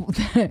mean, that's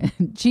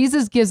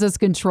Jesus gives us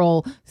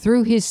control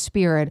through his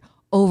Spirit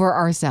over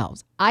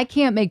ourselves. I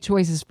can't make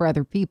choices for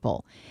other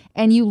people.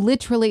 And you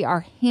literally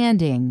are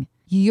handing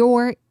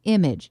your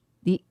image,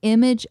 the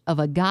image of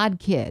a God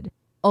kid,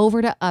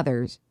 over to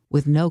others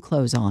with no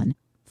clothes on,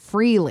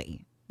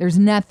 freely. There's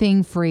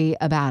nothing free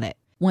about it.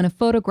 When a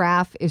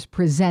photograph is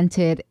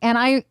presented, and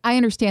I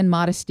understand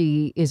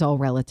modesty is all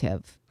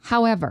relative.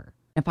 However,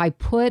 if I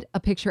put a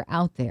picture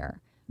out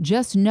there,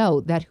 just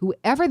know that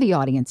whoever the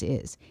audience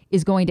is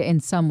going to in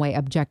some way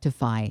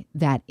objectify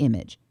that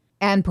image.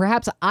 And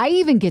perhaps I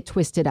even get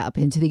twisted up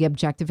into the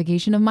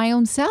objectification of my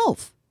own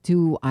self.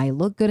 Do I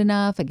look good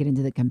enough? I get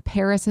into the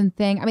comparison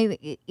thing. I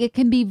mean, it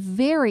can be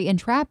very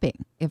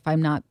entrapping if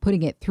I'm not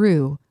putting it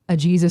through a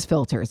Jesus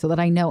filter so that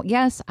I know,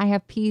 yes, I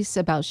have peace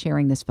about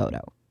sharing this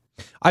photo.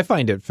 I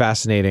find it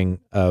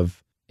fascinating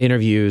of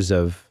interviews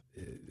of,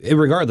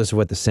 regardless of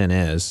what the sin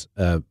is,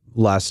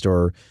 lust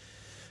or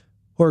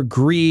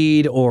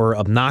greed or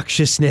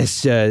obnoxiousness,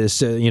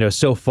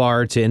 so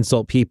far to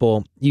insult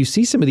people. You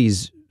see some of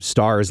these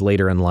stars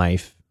later in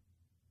life,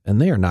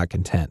 and they are not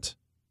content.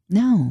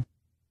 No.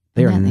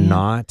 They are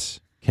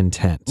not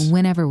content.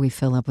 Whenever we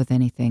fill up with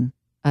anything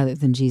other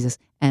than Jesus,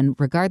 and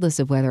regardless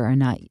of whether or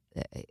not,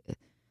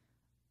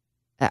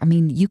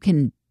 you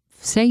can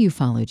say you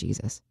follow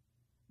Jesus,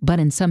 but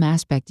in some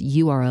aspect,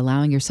 you are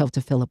allowing yourself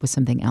to fill up with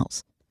something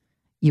else.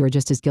 you are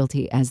just as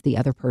guilty as the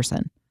other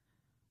person.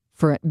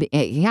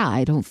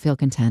 I don't feel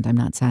content. I'm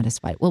not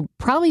satisfied. Well,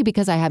 probably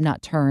because I have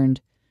not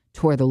turned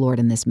toward the Lord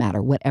in this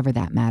matter, whatever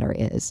that matter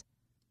is.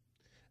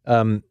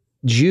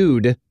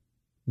 Jude,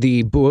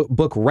 the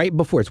book right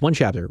before, it's one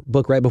chapter,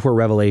 book right before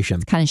Revelation.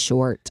 It's kind of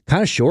short.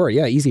 Kind of short,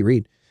 yeah, easy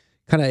read.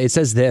 It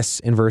says this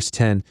in verse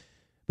 10,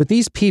 but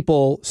these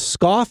people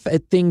scoff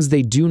at things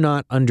they do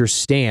not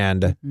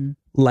understand,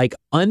 like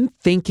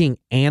unthinking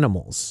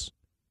animals.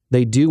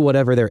 They do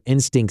whatever their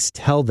instincts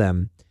tell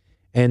them,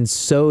 and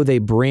so they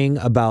bring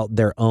about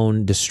their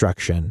own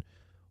destruction.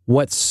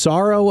 What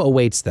sorrow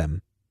awaits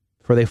them,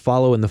 for they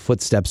follow in the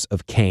footsteps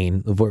of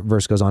Cain. The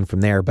verse goes on from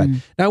there. But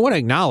now I want to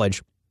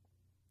acknowledge,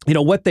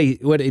 what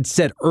it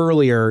said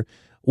earlier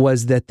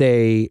was that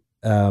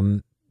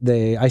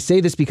I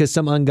say this because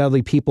some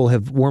ungodly people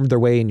have wormed their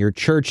way in your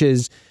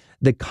churches.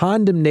 The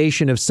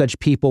condemnation of such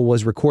people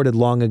was recorded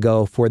long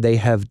ago, for they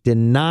have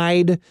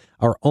denied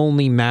our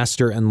only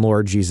Master and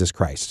Lord Jesus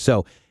Christ.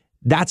 So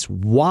that's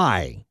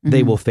why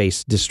they will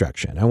face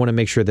destruction. I want to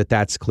make sure that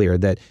that's clear,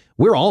 that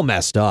we're all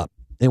messed up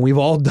and we've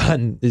all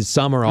done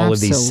some or all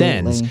of these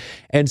sins.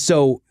 And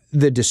so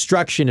the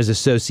destruction is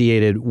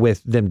associated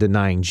with them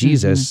denying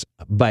Jesus,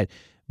 but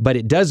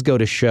it does go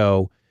to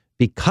show,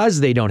 because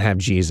they don't have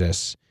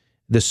Jesus,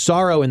 the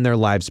sorrow in their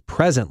lives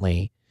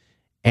presently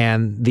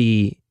and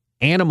the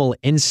animal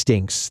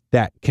instincts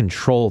that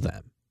control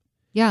them.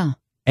 Yeah.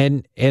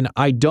 And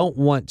I don't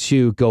want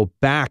to go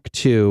back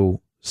to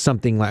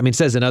something like, it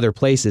says in other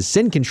places,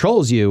 sin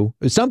controls you,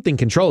 something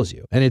controls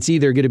you. And it's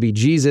either going to be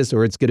Jesus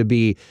or it's going to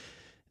be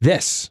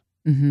this.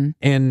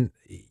 And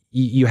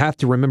you have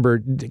to remember,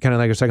 kind of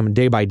like I was talking about,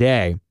 day by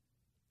day.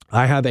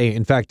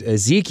 In fact,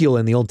 Ezekiel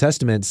in the Old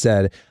Testament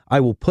said, I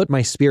will put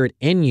my spirit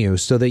in you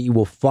so that you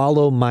will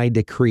follow my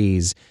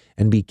decrees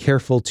and be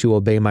careful to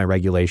obey my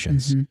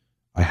regulations.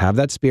 I have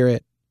that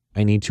spirit.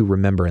 I need to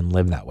remember and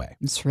live that way.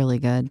 It's really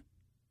good.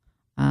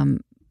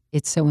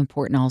 It's so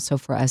important also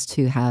for us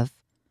to have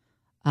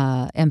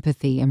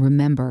empathy and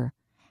remember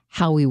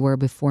how we were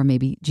before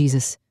maybe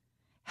Jesus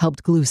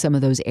helped glue some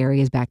of those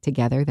areas back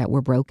together that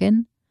were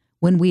broken,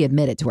 when we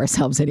admit it to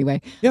ourselves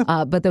anyway.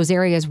 Yeah. But those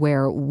areas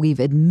where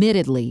we've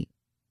admittedly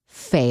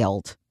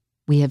failed,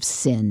 we have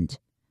sinned.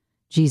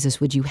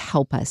 Jesus, would you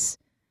help us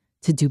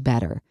to do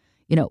better?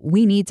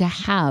 We need to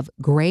have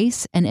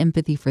grace and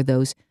empathy for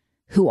those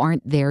who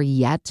aren't there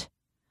yet.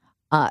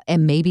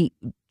 And maybe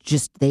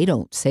just they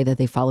don't say that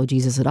they follow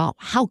Jesus at all.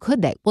 How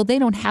could they? Well, they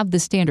don't have the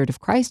standard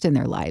of Christ in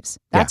their lives.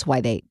 That's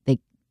why they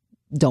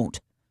don't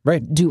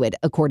do it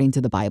according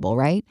to the Bible,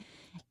 right?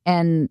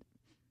 And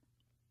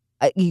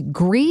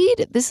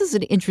greed, this is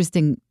an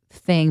interesting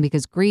thing,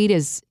 because greed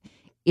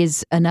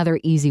is another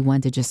easy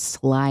one to just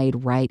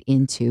slide right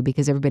into,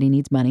 because everybody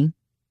needs money.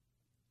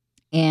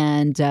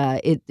 And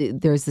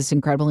there's this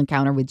incredible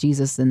encounter with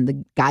Jesus and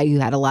the guy who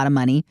had a lot of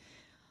money.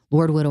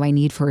 Lord, what do I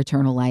need for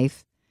eternal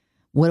life?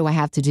 What do I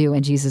have to do?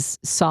 And Jesus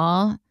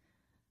saw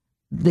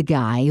the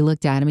guy. He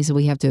looked at him. He said,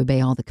 well, you have to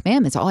obey all the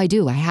commandments. Oh, I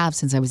do. I have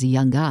since I was a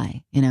young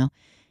guy,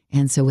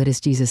 And so what does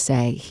Jesus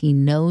say? He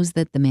knows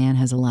that the man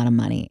has a lot of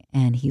money,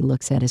 and he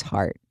looks at his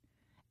heart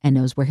and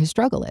knows where his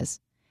struggle is.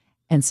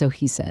 And so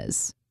he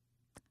says,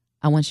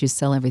 I want you to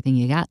sell everything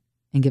you got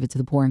and give it to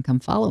the poor and come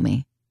follow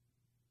me.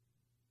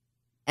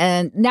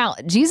 And now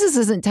Jesus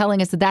isn't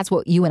telling us that that's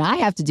what you and I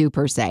have to do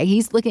per se.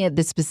 He's looking at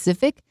the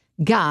specific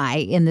guy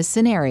in this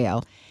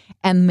scenario.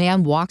 And the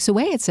man walks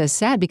away, it says,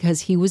 sad,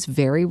 because he was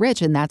very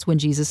rich. And that's when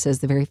Jesus says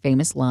the very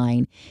famous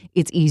line,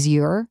 it's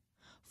easier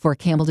for a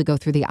camel to go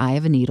through the eye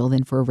of a needle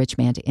than for a rich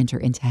man to enter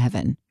into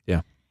heaven.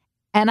 Yeah.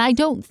 And I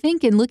don't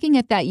think, in looking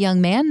at that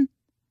young man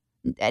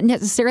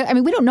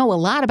necessarily, we don't know a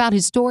lot about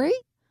his story.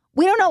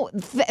 We don't know.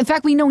 In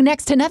fact, we know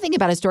next to nothing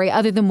about his story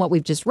other than what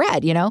we've just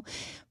read,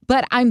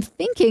 But I'm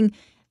thinking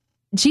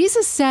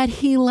Jesus said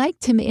he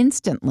liked him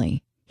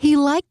instantly. He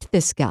liked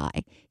this guy.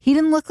 He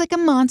didn't look like a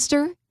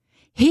monster.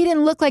 He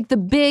didn't look like the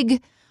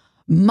big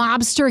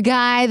mobster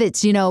guy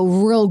that's,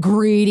 real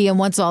greedy and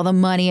wants all the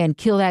money and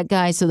kill that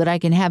guy so that I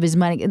can have his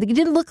money. He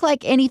didn't look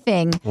like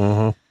anything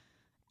out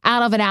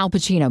of an Al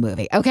Pacino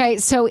movie. Okay,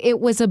 so it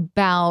was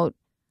about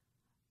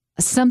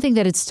something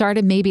that had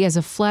started maybe as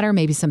a flutter,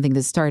 maybe something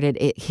that started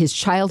his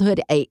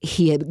childhood.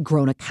 He had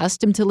grown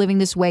accustomed to living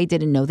this way,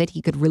 didn't know that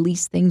he could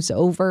release things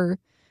over.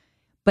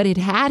 But it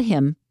had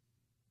him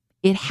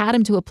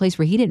to a place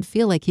where he didn't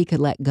feel like he could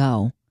let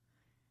go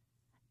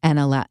and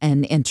allow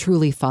and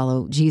truly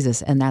follow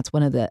Jesus. And that's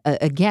one of the,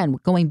 again,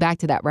 going back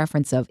to that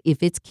reference of,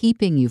 if it's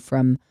keeping you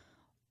from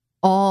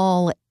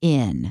all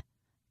in,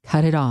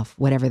 cut it off,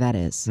 whatever that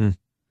is.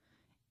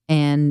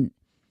 And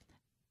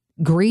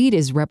greed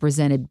is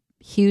represented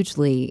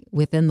hugely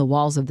within the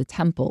walls of the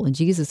temple. In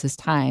Jesus'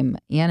 time,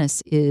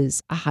 Annas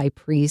is a high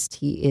priest.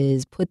 He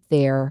is put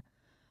there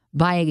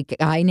by a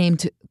guy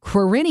named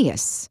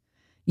Quirinius.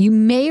 You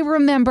may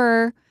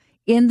remember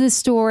in the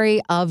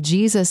story of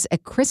Jesus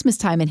at Christmas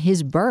time and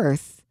his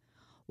birth,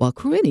 while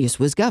Quirinius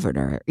was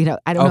governor.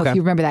 I don't know if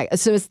you remember that.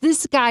 So it's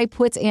this guy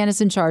puts Annas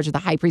in charge of the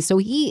high priest. So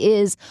he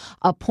is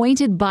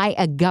appointed by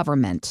a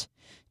government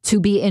to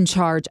be in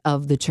charge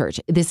of the church.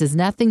 This has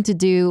nothing to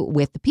do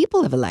with the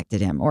people have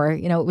elected him or,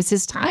 it was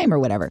his time or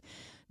whatever.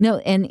 No,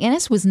 and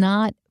Annas was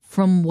not,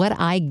 from what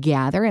I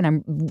gather, and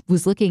I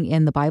was looking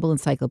in the Bible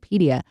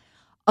Encyclopedia,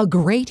 a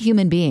great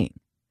human being.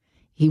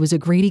 He was a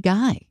greedy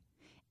guy.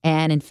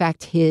 And in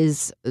fact,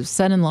 his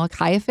son-in-law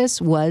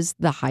Caiaphas was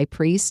the high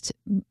priest,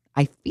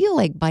 I feel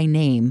like by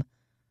name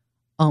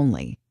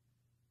only.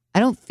 I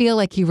don't feel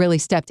like he really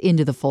stepped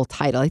into the full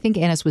title. I think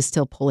Annas was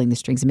still pulling the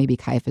strings, and maybe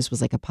Caiaphas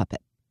was like a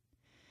puppet.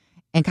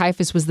 And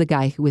Caiaphas was the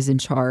guy who was in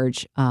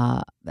charge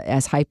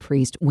as high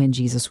priest when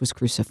Jesus was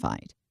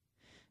crucified.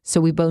 So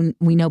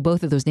we know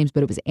both of those names,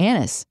 but it was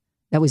Annas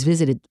that was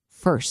visited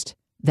first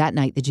that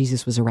night that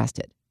Jesus was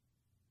arrested.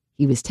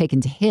 He was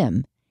taken to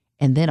him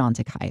and then on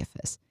to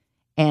Caiaphas.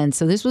 And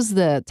so this was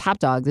the top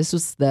dog. This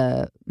was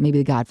maybe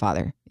the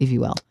godfather, if you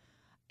will.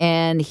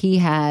 And he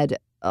had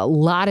a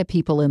lot of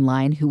people in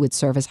line who would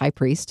serve as high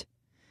priest.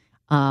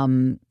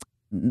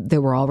 They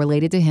were all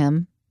related to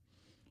him.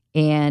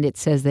 And it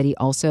says that he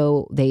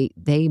also, they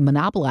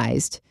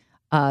monopolized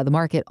the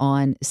market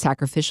on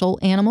sacrificial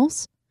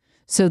animals.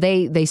 So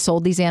they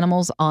sold these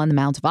animals on the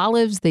Mount of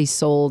Olives. They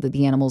sold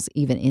the animals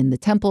even in the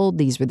temple.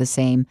 These were the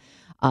same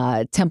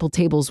temple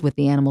tables with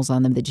the animals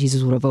on them that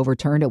Jesus would have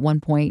overturned at one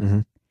point. Mm-hmm.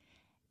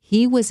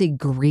 He was a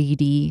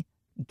greedy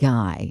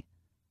guy,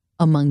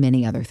 among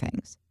many other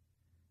things.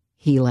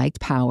 He liked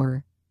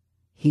power.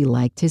 He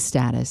liked his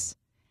status.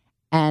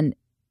 And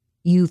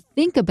you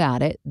think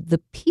about it, the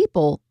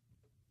people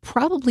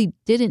probably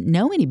didn't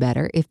know any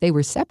better if they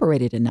were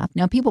separated enough.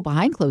 Now, people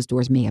behind closed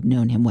doors may have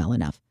known him well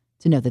enough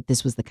to know that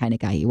this was the kind of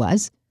guy he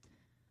was.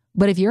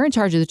 But if you're in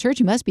charge of the church,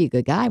 you must be a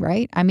good guy,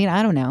 right? I mean,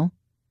 I don't know.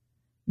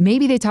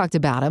 Maybe they talked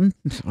about him.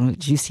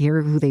 Did you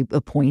hear who they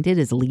appointed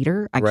as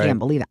leader? I can't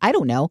believe it. I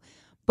don't know.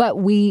 But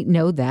we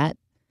know that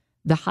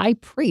the high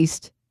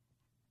priest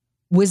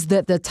was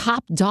the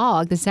top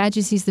dog. The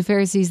Sadducees, the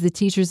Pharisees, the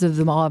teachers of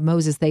the law of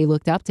Moses, they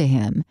looked up to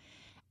him.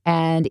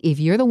 And if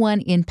you're the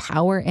one in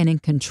power and in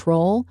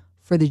control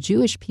for the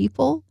Jewish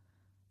people,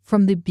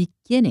 from the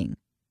beginning,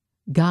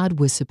 God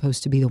was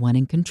supposed to be the one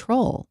in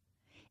control.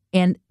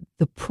 And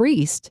the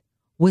priest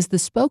was the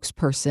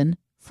spokesperson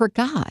for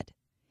God.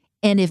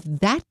 And if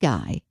that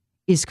guy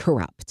is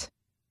corrupt,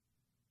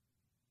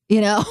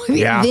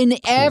 then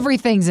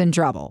everything's in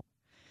trouble.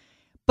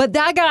 But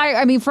that guy,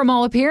 I mean, from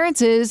all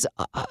appearances,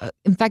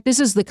 in fact, this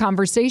is the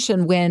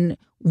conversation when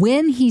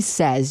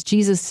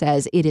Jesus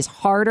says it is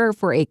harder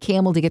for a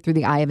camel to get through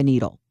the eye of a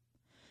needle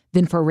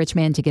than for a rich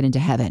man to get into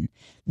heaven.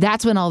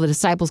 That's when all the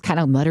disciples kind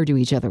of mutter to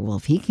each other, well,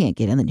 if he can't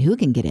get in, then who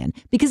can get in?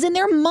 Because in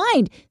their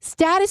mind,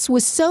 status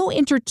was so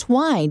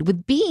intertwined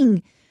with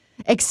being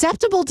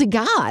acceptable to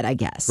God, I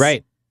guess.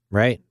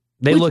 Right.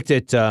 They looked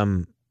at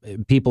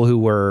people who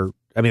were,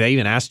 I mean, they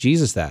even asked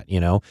Jesus that,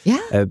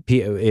 Yeah.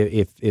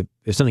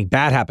 If something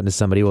bad happened to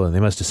somebody, well, then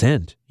they must have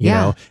sinned, you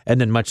know, and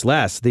then much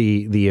less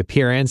the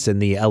appearance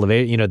and the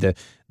elevation,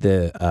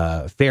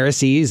 the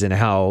Pharisees and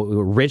how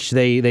rich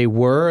they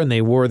were, and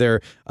they wore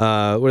their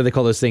what do they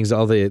call those things?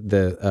 All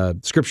the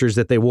scriptures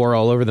that they wore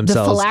all over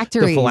themselves,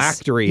 the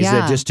phylacteries,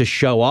 that just to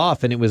show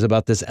off, and it was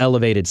about this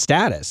elevated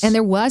status. And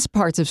there was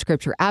parts of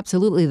scripture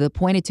absolutely that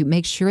pointed to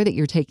make sure that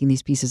you're taking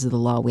these pieces of the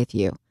law with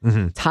you,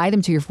 tie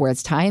them to your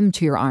foreheads, tie them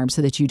to your arms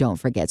so that you don't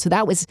forget. So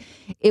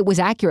it was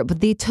accurate, but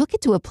they took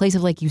it to a place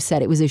of, like you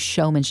said, it was a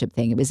showmanship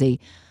thing. It was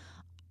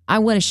I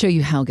want to show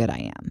you how good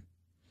I am.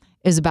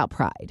 It was about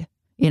pride.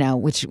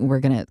 Which we're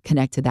going to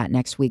connect to that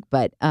next week.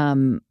 But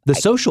the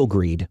social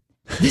greed.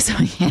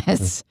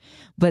 Yes.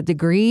 But the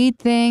greed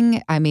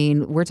thing, I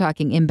mean, we're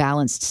talking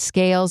imbalanced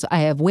scales.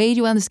 I have weighed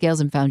you on the scales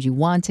and found you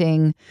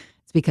wanting.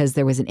 It's because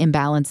there was an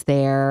imbalance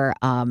there.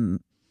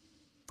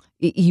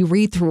 You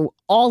read through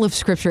all of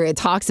Scripture, it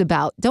talks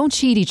about don't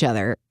cheat each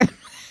other.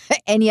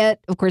 And yet,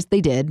 of course,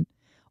 they did.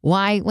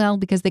 Why? Well,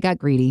 because they got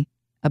greedy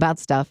about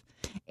stuff.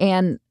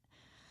 And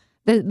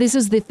this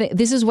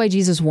is why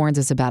Jesus warns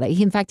us about it.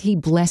 In fact, he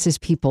blesses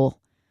people.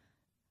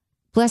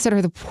 Blessed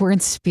are the poor in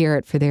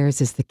spirit, for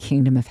theirs is the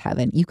kingdom of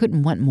heaven. You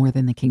couldn't want more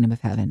than the kingdom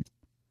of heaven.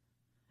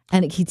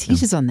 And he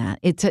teaches on that.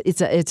 It's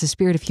a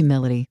spirit of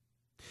humility.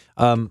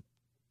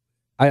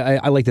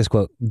 I like this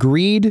quote.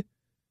 Greed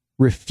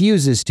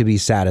refuses to be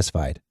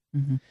satisfied.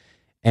 Mm-hmm.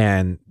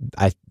 And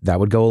that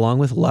would go along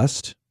with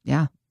lust.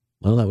 Yeah.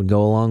 Well, that would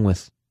go along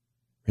with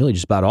really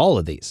just about all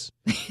of these.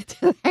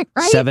 Right?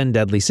 7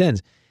 deadly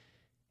sins.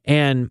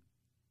 And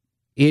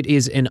it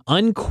is an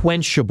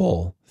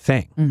unquenchable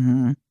thing.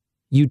 Mm-hmm.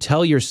 You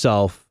tell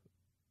yourself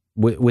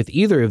with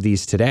either of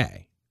these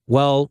today,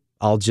 well,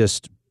 I'll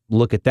just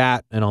look at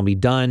that and I'll be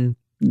done.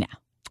 No.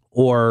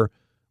 Or,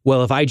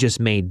 well, if I just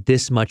made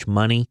this much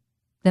money,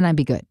 then I'd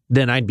be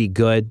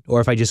good. Or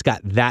if I just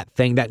got that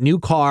thing, that new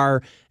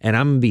car, and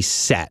I'm going to be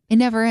set. It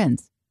never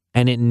ends.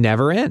 And it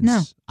never ends.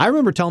 No. I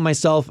remember telling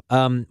myself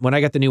when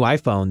I got the new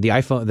iPhone,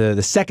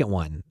 the second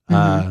one,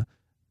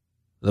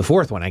 the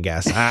fourth one, I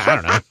guess. I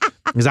don't know.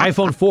 It was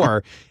iPhone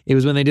 4. It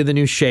was when they did the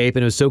new shape,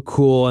 and it was so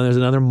cool. And there's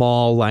another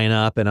mall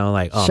lineup, and I'm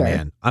like, oh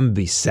man, I'm gonna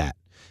be set.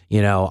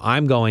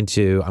 I'm going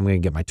to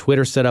get my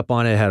Twitter set up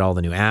on it. It had all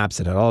the new apps.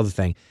 It had all the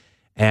thing.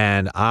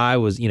 And I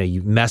was,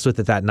 you mess with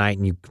it that night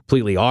and you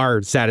completely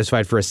are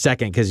satisfied for a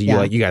second because you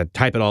got to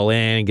type it all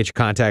in and get your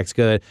contacts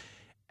good.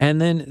 And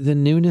then the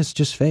newness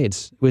just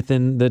fades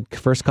within the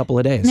first couple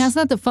of days. Now, it's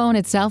not the phone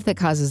itself that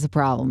causes the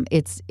problem.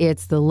 It's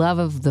the love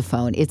of the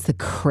phone. It's the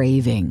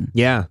craving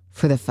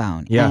for the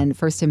phone. Yeah. And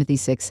 1 Timothy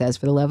 6 says,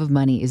 for the love of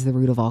money is the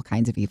root of all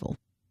kinds of evil.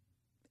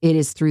 It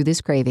is through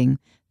this craving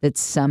that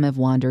some have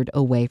wandered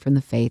away from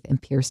the faith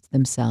and pierced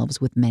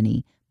themselves with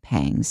many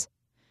pangs.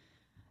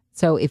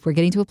 So if we're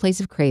getting to a place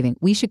of craving,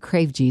 we should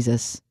crave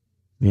Jesus.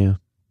 Yeah.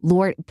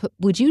 Lord,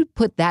 would you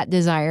put that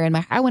desire in my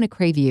heart? I want to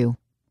crave you.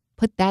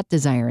 Put that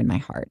desire in my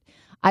heart.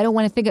 I don't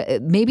want to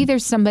think, maybe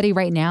there's somebody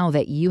right now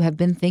that you have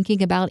been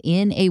thinking about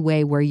in a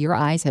way where your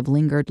eyes have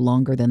lingered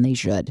longer than they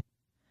should.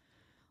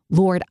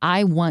 Lord,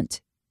 I want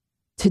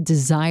to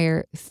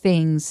desire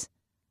things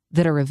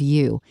that are of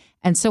you.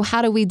 And so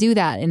how do we do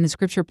that? And the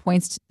scripture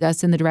points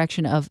us in the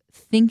direction of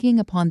thinking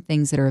upon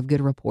things that are of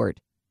good report.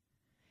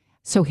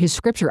 So his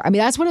scripture,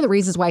 that's one of the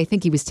reasons why I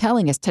think he was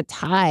telling us to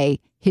tie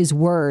his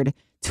word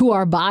to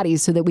our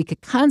bodies so that we could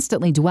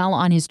constantly dwell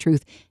on his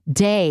truth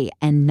day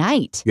and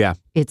night,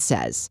 it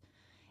says.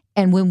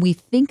 And when we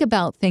think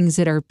about things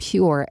that are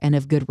pure and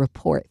of good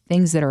report,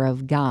 things that are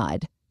of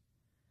God,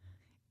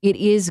 it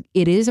is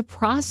a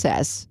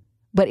process.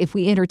 But if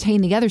we entertain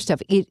the other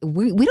stuff,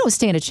 we don't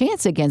stand a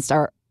chance against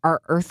our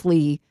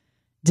earthly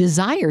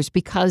desires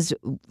because,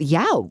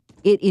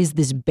 it is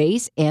this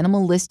base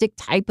animalistic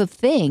type of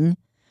thing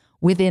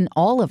within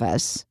all of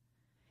us.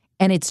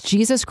 And it's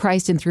Jesus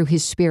Christ and through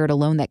his Spirit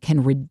alone that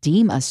can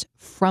redeem us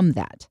from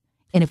that.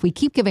 And if we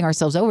keep giving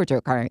ourselves over to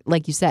it,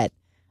 like you said,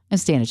 I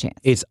stand a chance.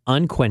 It's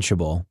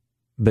unquenchable,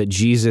 but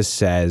Jesus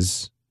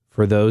says,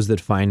 for those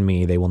that find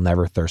me, they will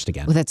never thirst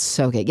again. Well, that's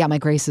so good. Yeah, my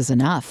grace is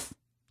enough.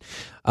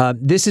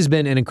 This has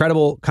been an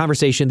incredible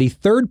conversation. The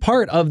third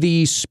part of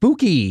the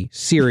spooky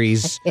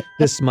series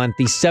this month,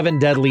 the 7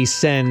 Deadly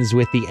Sins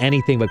with the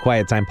Anything But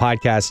Quiet Time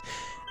podcast.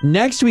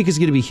 Next week is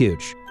going to be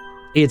huge.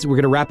 We're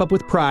going to wrap up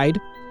with Pride.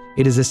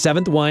 It is the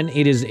 7th one.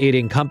 It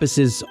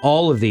encompasses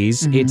all of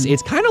these. Mm-hmm.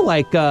 It's kind of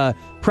like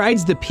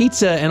Pride's the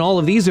pizza and all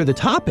of these are the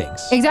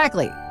toppings.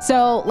 Exactly.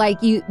 So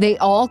they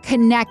all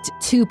connect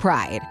to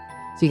Pride.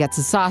 So you got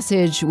some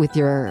sausage with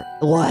your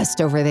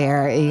lust over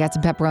there. You got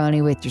some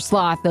pepperoni with your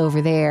sloth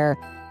over there.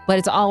 But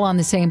it's all on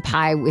the same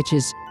pie, which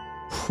is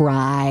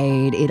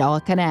Pride. It all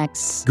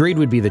connects. Greed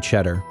would be the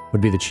cheddar, would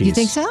be the cheese. You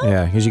think so?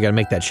 Yeah, because you got to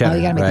make that cheddar. Oh,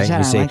 you got to make the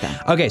cheddar. You see? I like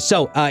that. Okay,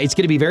 so it's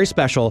going to be very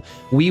special.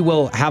 We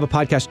will have a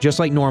podcast just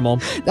like normal.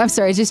 I'm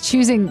sorry, just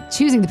choosing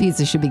the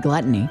pizza should be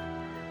gluttony.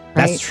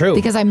 Right? That's true.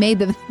 Because I made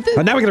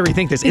But now we're going to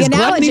rethink this. Is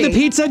gluttony the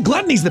pizza?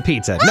 Gluttony's the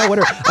pizza. No,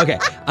 whatever. Okay.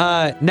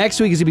 Next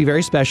week is going to be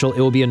very special. It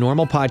will be a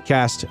normal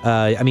podcast.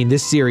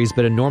 This series,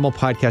 but a normal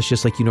podcast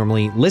just like you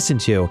normally listen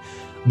to.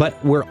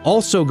 But we're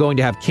also going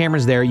to have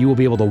cameras there. You will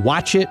be able to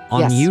watch it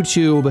on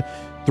YouTube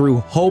through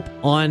Hope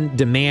On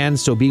Demand.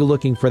 So be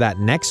looking for that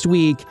next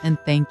week. And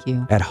thank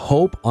you. At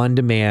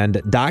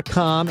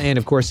hopeondemand.com. And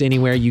of course,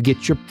 anywhere you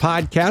get your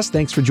podcast.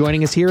 Thanks for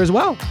joining us here as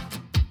well.